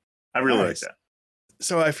 So I really like that.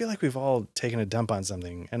 So I feel like we've all taken a dump on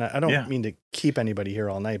something, and I don't mean to keep anybody here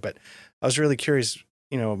all night, but I was really curious,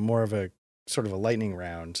 more of a sort of a lightning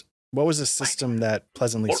round. What was a system that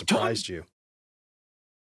pleasantly surprised you?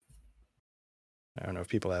 I don't know if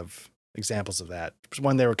people have examples of that.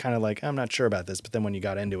 One they were kind of like, I'm not sure about this, but then when you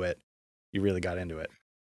got into it, you really got into it.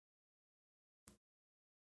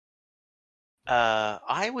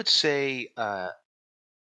 I would say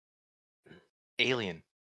Alien.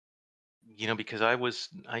 Because I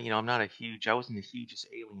wasn't the hugest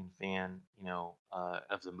Alien fan,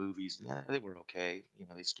 of the movies. Yeah, they were okay.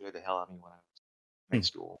 They scared the hell out of me when I was in high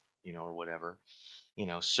school, or whatever.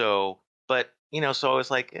 So I was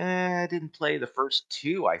like, I didn't play the first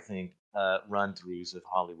 2, I think, run throughs of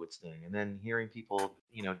Hollywood's thing. And then hearing people,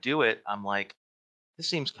 do it, I'm like, this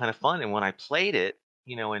seems kind of fun. And when I played it,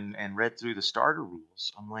 and read through the starter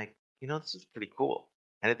rules, I'm like, this is pretty cool.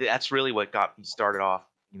 And that's really what got me started off,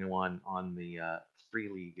 on the Free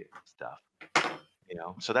League stuff.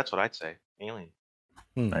 So that's what I'd say. Alien.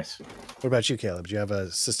 Nice. What about you, Caleb? Do you have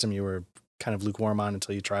a system you were kind of lukewarm on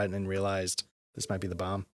until you tried it and then realized this might be the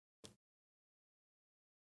bomb?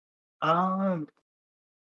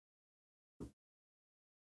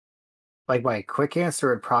 Like my quick answer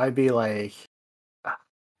would probably be like,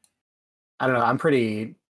 I don't know. I'm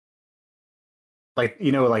pretty like,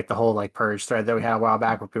 like the whole like purge thread that we had a while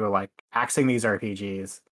back where people were like axing these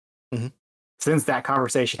RPGs. Mm-hmm. Since that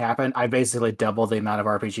conversation happened, I basically doubled the amount of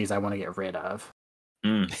RPGs I want to get rid of.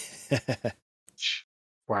 Where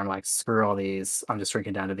I'm like, screw all these. I'm just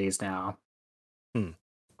shrinking down to these now.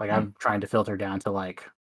 I'm trying to filter down to like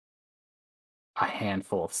a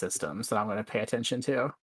handful of systems that I'm going to pay attention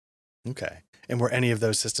to. Okay. And were any of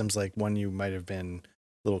those systems like one you might have been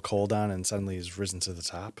a little cold on and suddenly has risen to the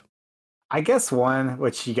top? I guess one,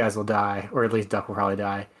 which you guys will die, or at least Duck will probably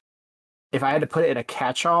die. If I had to put it in a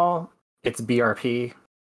catch-all, it's BRP.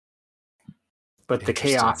 But the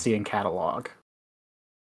Chaosium catalog.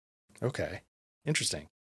 Okay. Interesting.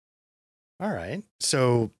 All right.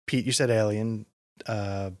 So, Pete, you said Alien.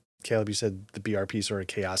 Caleb, you said the BRP sort of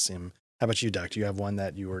Chaosium. How about you, Duck? Do you have one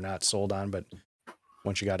that you were not sold on, but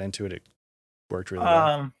once you got into it, it worked really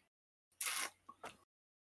well?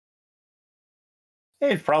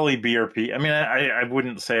 It's probably BRP. I mean, I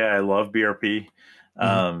wouldn't say I love BRP,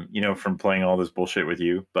 from playing all this bullshit with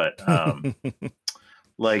you, but the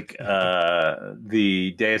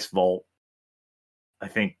Deus Vault, I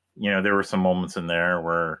think, there were some moments in there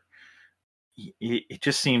where it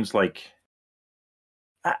just seems like,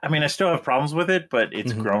 I mean, I still have problems with it, but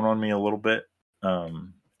it's grown on me a little bit. Call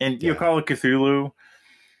of Cthulhu.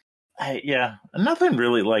 Nothing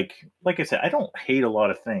really like I said, I don't hate a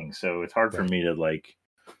lot of things, so it's hard for me to like.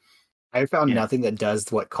 I found nothing that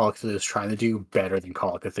does what Call of Cthulhu is trying to do better than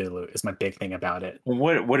Call of Cthulhu is my big thing about it.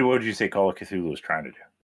 What would you say Call of Cthulhu is trying to do?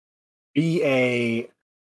 Be a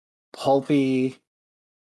pulpy,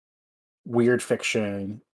 weird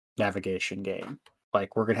fiction navigation game.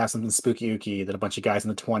 Like we're gonna have something spooky ooky that a bunch of guys in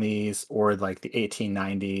the 20s or like the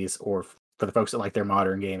 1890s, or for the folks that like their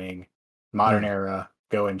modern gaming, modern era,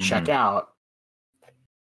 go and check out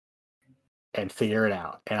and figure it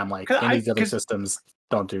out. And I'm like, any of the other systems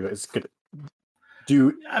don't do as good,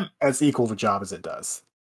 as equal of a job as it does.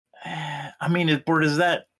 I mean, or does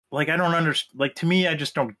that, like, I don't understand. Like, to me, I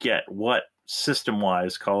just don't get what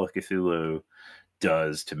system-wise Call of Cthulhu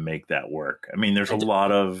does to make that work. I mean, there's a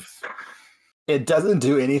lot of... It doesn't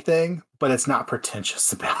do anything, but it's not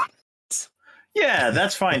pretentious about it. Yeah,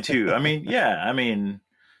 that's fine too. I mean,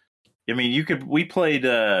 we played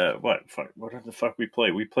what the fuck we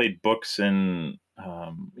played? We played books and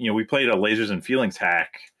we played a Lasers and Feelings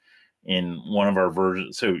hack in one of our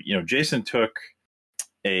versions. So, Jason took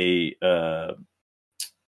a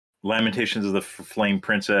Lamentations of the Flame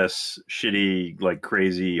Princess shitty, like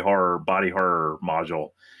crazy horror, body horror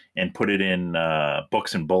module and put it in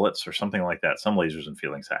Books and Bullets or something like that, some Lasers and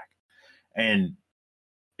Feelings hack. And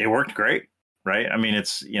it worked great, right? I mean,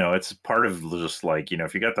 it's, it's part of just like,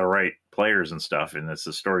 if you got the right players and stuff, and it's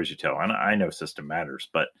the stories you tell. And I know system matters,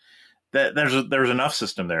 but there's enough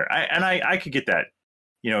system there. I could get that,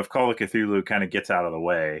 if Call of Cthulhu kind of gets out of the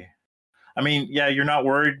way. I mean, yeah, you're not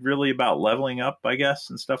worried really about leveling up, I guess,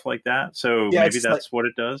 and stuff like that. So yeah, maybe that's what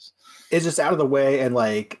it does. It's just out of the way. And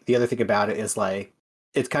like the other thing about it is like,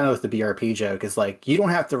 it's kind of with the BRP joke is like, you don't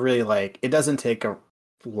have to really like, it doesn't take a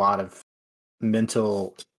lot of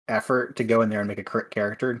mental effort to go in there and make a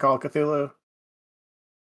character in Call of Cthulhu.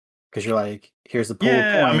 Because you're like, here's the pool of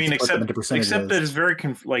points, I mean, except that it's very,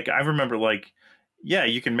 like, I remember like, yeah,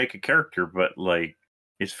 you can make a character, but like,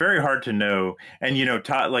 it's very hard to know. And,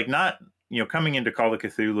 coming into Call of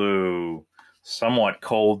Cthulhu somewhat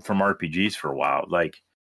cold from RPGs for a while, like,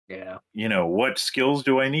 yeah, what skills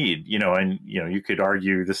do I need? And you could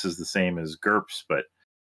argue this is the same as GURPS, but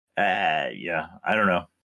yeah, I don't know.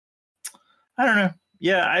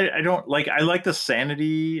 Yeah, I don't like. I like the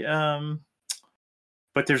sanity,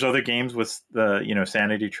 but there's other games with the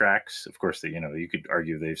sanity tracks. Of course, you could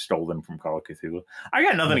argue they've stole them from Call of Cthulhu. I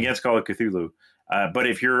got nothing against Call of Cthulhu, but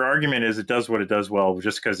if your argument is it does what it does well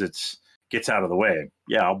just because it's gets out of the way,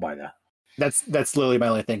 yeah, I'll buy that. That's literally my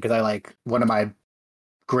only thing, because I like one of my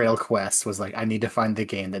Grail quest was like, I need to find the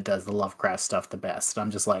game that does the Lovecraft stuff the best. I'm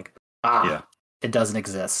just like, it doesn't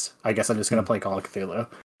exist. I guess I'm just gonna play Call of Cthulhu.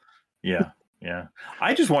 Yeah.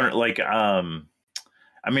 I just wonder, like, I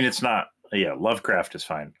mean, it's not. Yeah, Lovecraft is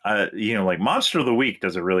fine. Like Monster of the Week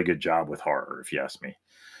does a really good job with horror, if you ask me.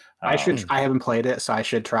 I haven't played it, so I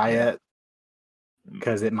should try it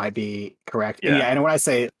because it might be correct. Yeah, and when I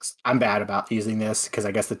say I'm bad about using this, because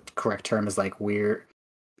I guess the correct term is like weird.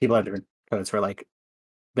 People have different codes for like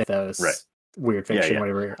mythos, weird fiction,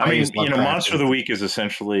 whatever. I mean, Monster of the Week is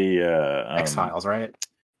essentially X-Files, right?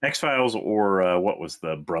 X-Files, or what was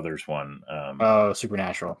the Brothers one?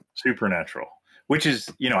 Supernatural. Which is,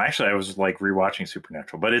 actually I was like rewatching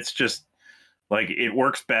Supernatural, but it's just like, it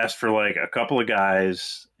works best for like a couple of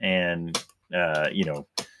guys and,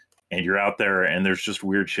 and you're out there and there's just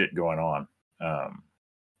weird shit going on.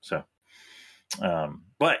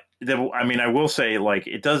 But I will say, like,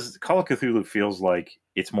 it does, Call of Cthulhu feels like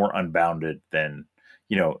it's more unbounded than,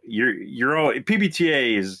 your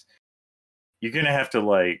PBTA is, you're going to have to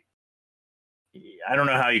like, I don't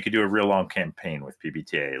know how you could do a real long campaign with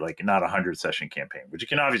PBTA, like not 100 session campaign, which you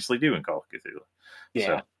can obviously do in Call of Cthulhu. Yeah,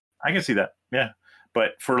 so I can see that. Yeah,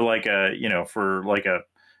 but for like a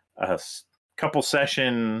a couple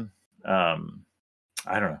session, I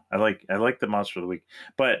don't know. I like the Monster of the Week,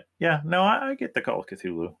 but yeah, no, I get the Call of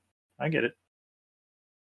Cthulhu. I get it.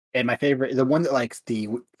 And my favorite, the one that likes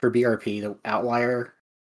for BRP, the Outlier,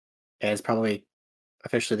 is probably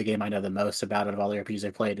officially the game I know the most about it of all the RPGs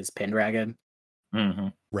I played, is Pendragon. Mm-hmm.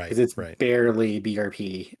 Right, because it's barely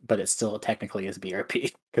BRP, but it still technically is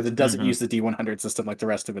BRP because it doesn't use the D100 system like the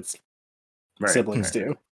rest of its siblings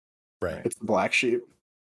do. Right, it's the black sheep.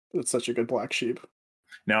 It's such a good black sheep.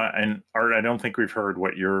 Now, and Art, I don't think we've heard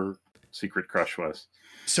what your secret crush was.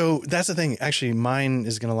 So that's the thing. Actually, mine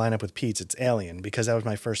is going to line up with Pete's. It's Alien, because that was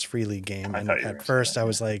my first Free League game, and at first I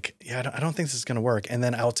was like, I don't think this is going to work. And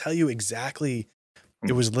then I'll tell you exactly.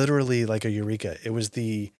 It was literally like a eureka. It was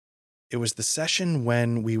the session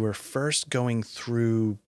when we were first going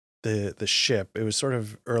through the ship. It was sort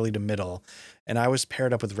of early to middle, and I was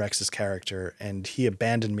paired up with Rex's character, and he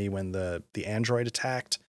abandoned me when the android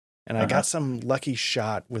attacked, and I got some lucky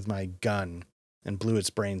shot with my gun and blew its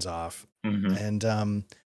brains off. And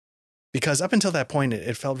because up until that point,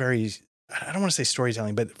 it felt very, I don't want to say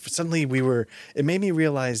storytelling, but suddenly it made me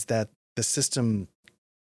realize that the system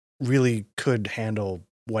really could handle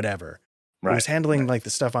whatever. Right. It was handling like the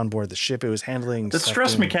stuff on board the ship. It was handling the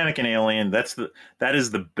stress mechanic in Alien. That is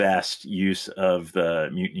the best use of the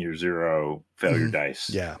Mutant Year Zero failure dice.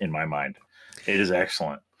 Yeah. In my mind, it is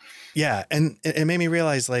excellent. Yeah, and it made me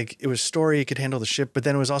realize like it was story, it could handle the ship, but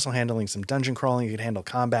then it was also handling some dungeon crawling, it could handle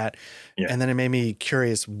combat. Yeah. And then it made me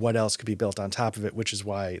curious what else could be built on top of it, which is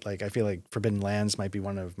why like I feel like Forbidden Lands might be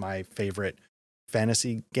one of my favorite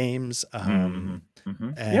fantasy games. And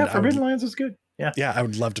yeah, Forbidden Lands is good. Yeah. Yeah, I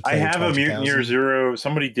would love to play. I have a Mutant Year Zero.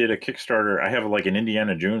 Somebody did a Kickstarter. I have like an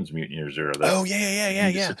Indiana Jones Mutant Year Zero. Oh, yeah.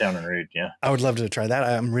 Sit down and read. Yeah. I would love to try that.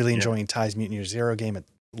 I'm really enjoying Ty's Mutant Year Zero game at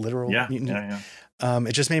literal Mutant.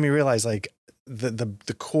 It just made me realize like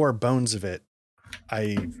the core bones of it,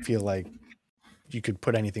 I feel like you could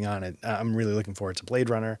put anything on it. I'm really looking forward to Blade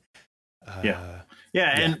Runner. And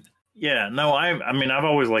I mean I've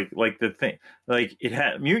always like the thing like it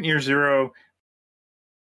had Mutant Year Zero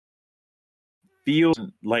feels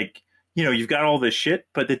like, you know, you've got all this shit,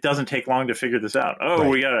 but it doesn't take long to figure this out.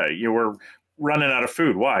 We're running out of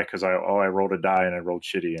food. Why? Because I rolled a die and I rolled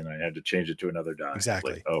shitty and I had to change it to another die.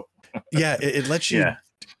 Exactly. Like, it lets you,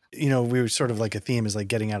 you know, we were sort of like a theme is like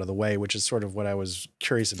getting out of the way, which is sort of what I was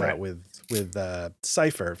curious about with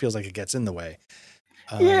Cypher. It feels like it gets in the way.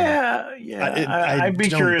 I'd be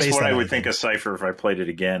curious what I would think of Cypher if I played it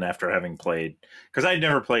again after having played, because I'd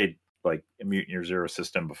never played like a Mutant Year Zero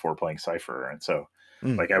system before playing Cypher, and so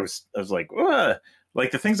like I was like, like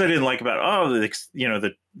the things I didn't like about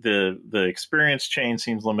the experience chain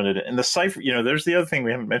seems limited, and the Cypher, you know, there's the other thing we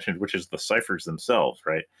haven't mentioned, which is the ciphers themselves,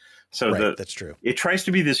 right? So that's true. It tries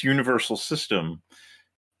to be this universal system,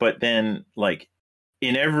 but then like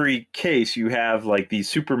in every case you have like these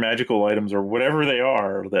super magical items or whatever they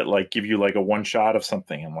are that like give you like a one shot of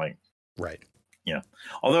something. I'm like,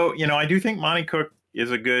 although, you know, I do think Monty Cook is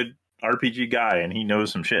a good RPG guy and he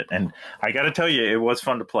knows some shit, and I got to tell you, it was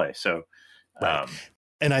fun to play. So,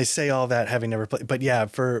 and I say all that having never played, but yeah,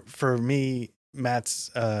 for me, Matt's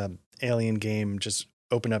Alien game just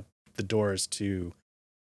opened up the doors to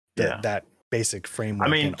that basic framework.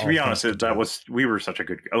 I mean, to be honest, we were such a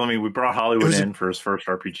good. I mean, we brought Hollywood in for his first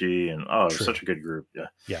RPG, and it was such a good group.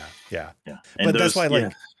 Yeah. But that's why,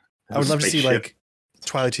 like, I would love to see like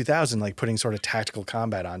Twilight 2000, like putting sort of tactical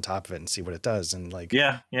combat on top of it and see what it does. And like,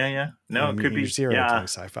 No, it could be Zero doing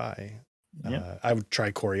sci-fi. I would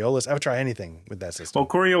try Coriolis. I would try anything with that system. Well,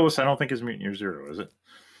 Coriolis, I don't think is Mutant Year Zero, is it?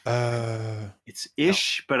 It's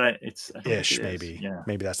ish, but it's ish, maybe.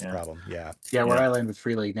 Maybe that's the problem. Where I land with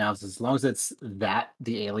Free League now is as long as it's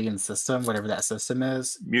the Alien system, whatever that system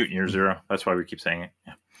is, Mutant Year Zero. That's why we keep saying it.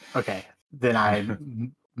 Okay, then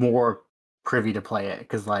I'm more privy to play it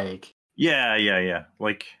because like.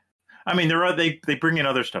 Like, I mean, they bring in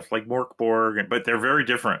other stuff like Mork Borg, but they're very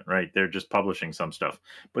different, right? They're just publishing some stuff,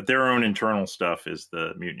 but their own internal stuff is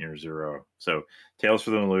the Mutant Year Zero. So Tales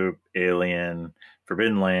from the Loop, Alien,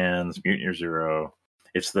 Forbidden Lands, Mutant Year Zero.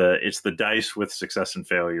 It's the dice with success and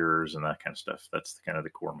failures and that kind of stuff. That's kind of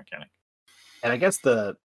the core mechanic. And I guess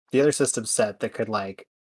the other system set that could, like,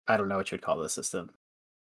 I don't know what you would call this system.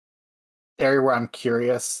 The area where I'm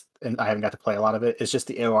curious, and I haven't got to play a lot of it, is just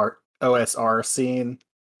the OSR scene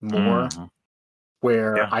more,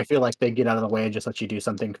 where I feel like they get out of the way and just let you do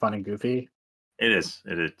something fun and goofy. It is.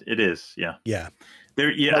 Yeah.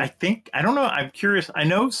 I don't know. I'm curious. I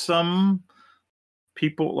know some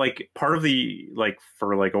people, like, part of the, like,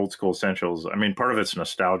 for like old school essentials, I mean, part of it's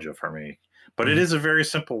nostalgia for me, but it is a very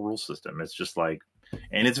simple rule system. It's just like,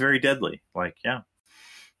 and it's very deadly. Like,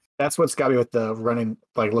 that's what's got me with the running,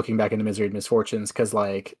 like looking back into Misery and Misfortunes, because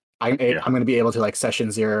like I'm going to be able to, like,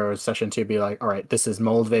 session 0 or session 2 be like, all right, this is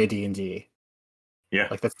Moldvay D&D. Yeah.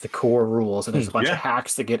 Like, that's the core rules, and there's a bunch of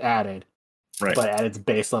hacks that get added. Right. But at its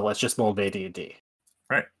base level, it's just Moldvay D&D.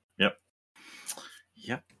 Right. Yep.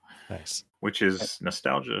 Nice. Which is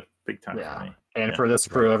nostalgia big time for me. And for this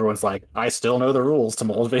crew, everyone's like, I still know the rules to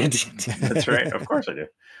Moldvay D&D. That's right. Of course I do.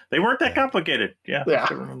 They weren't that complicated. Yeah.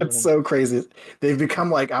 It's so crazy. They've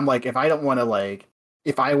become like, I'm like, if I want to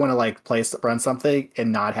run something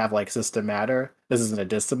and not have like system matter, this isn't a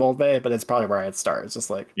diss to Moldvay, but it's probably where I'd start. It's just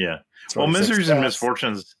like, well, Miseries and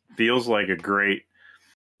Misfortunes feels like a great,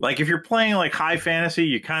 like, if you're playing like high fantasy,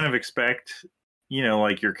 you kind of expect, you know,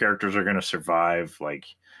 like your characters are going to survive. Like,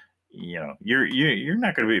 you know, you're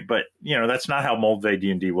not going to be, but you know, that's not how Moldvay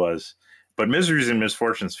D&D was. But Miseries and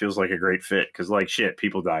Misfortunes feels like a great fit because, like, shit,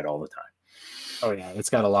 people died all the time. Oh yeah, it's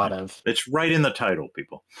got a lot of. It's right in the title,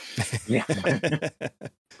 people. Yeah.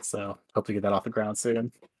 So hope to get that off the ground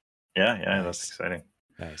soon. Yeah, that's exciting.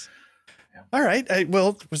 Nice. Yeah. All right.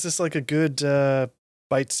 Well, was this like a good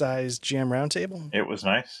bite-sized GM roundtable. It was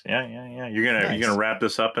nice. Yeah. You're gonna wrap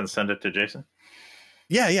this up and send it to Jason?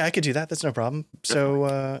 Yeah, I could do that. That's no problem.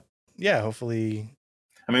 Definitely. So hopefully.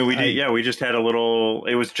 I mean, we just had a little.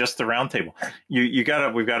 It was just the roundtable.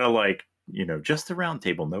 We've gotta like, just the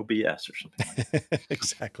roundtable, no BS or something like that.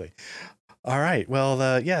 Exactly. All right. Well,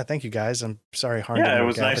 thank you guys. I'm sorry, Harn. Yeah, it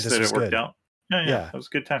was nice that it worked out. Yeah, it was a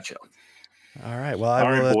good time. All right. Well, I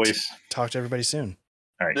will boys. Talk to everybody soon.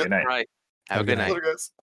 All right. Good night. All right. Have a good night.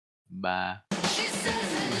 Guys. Bye. She said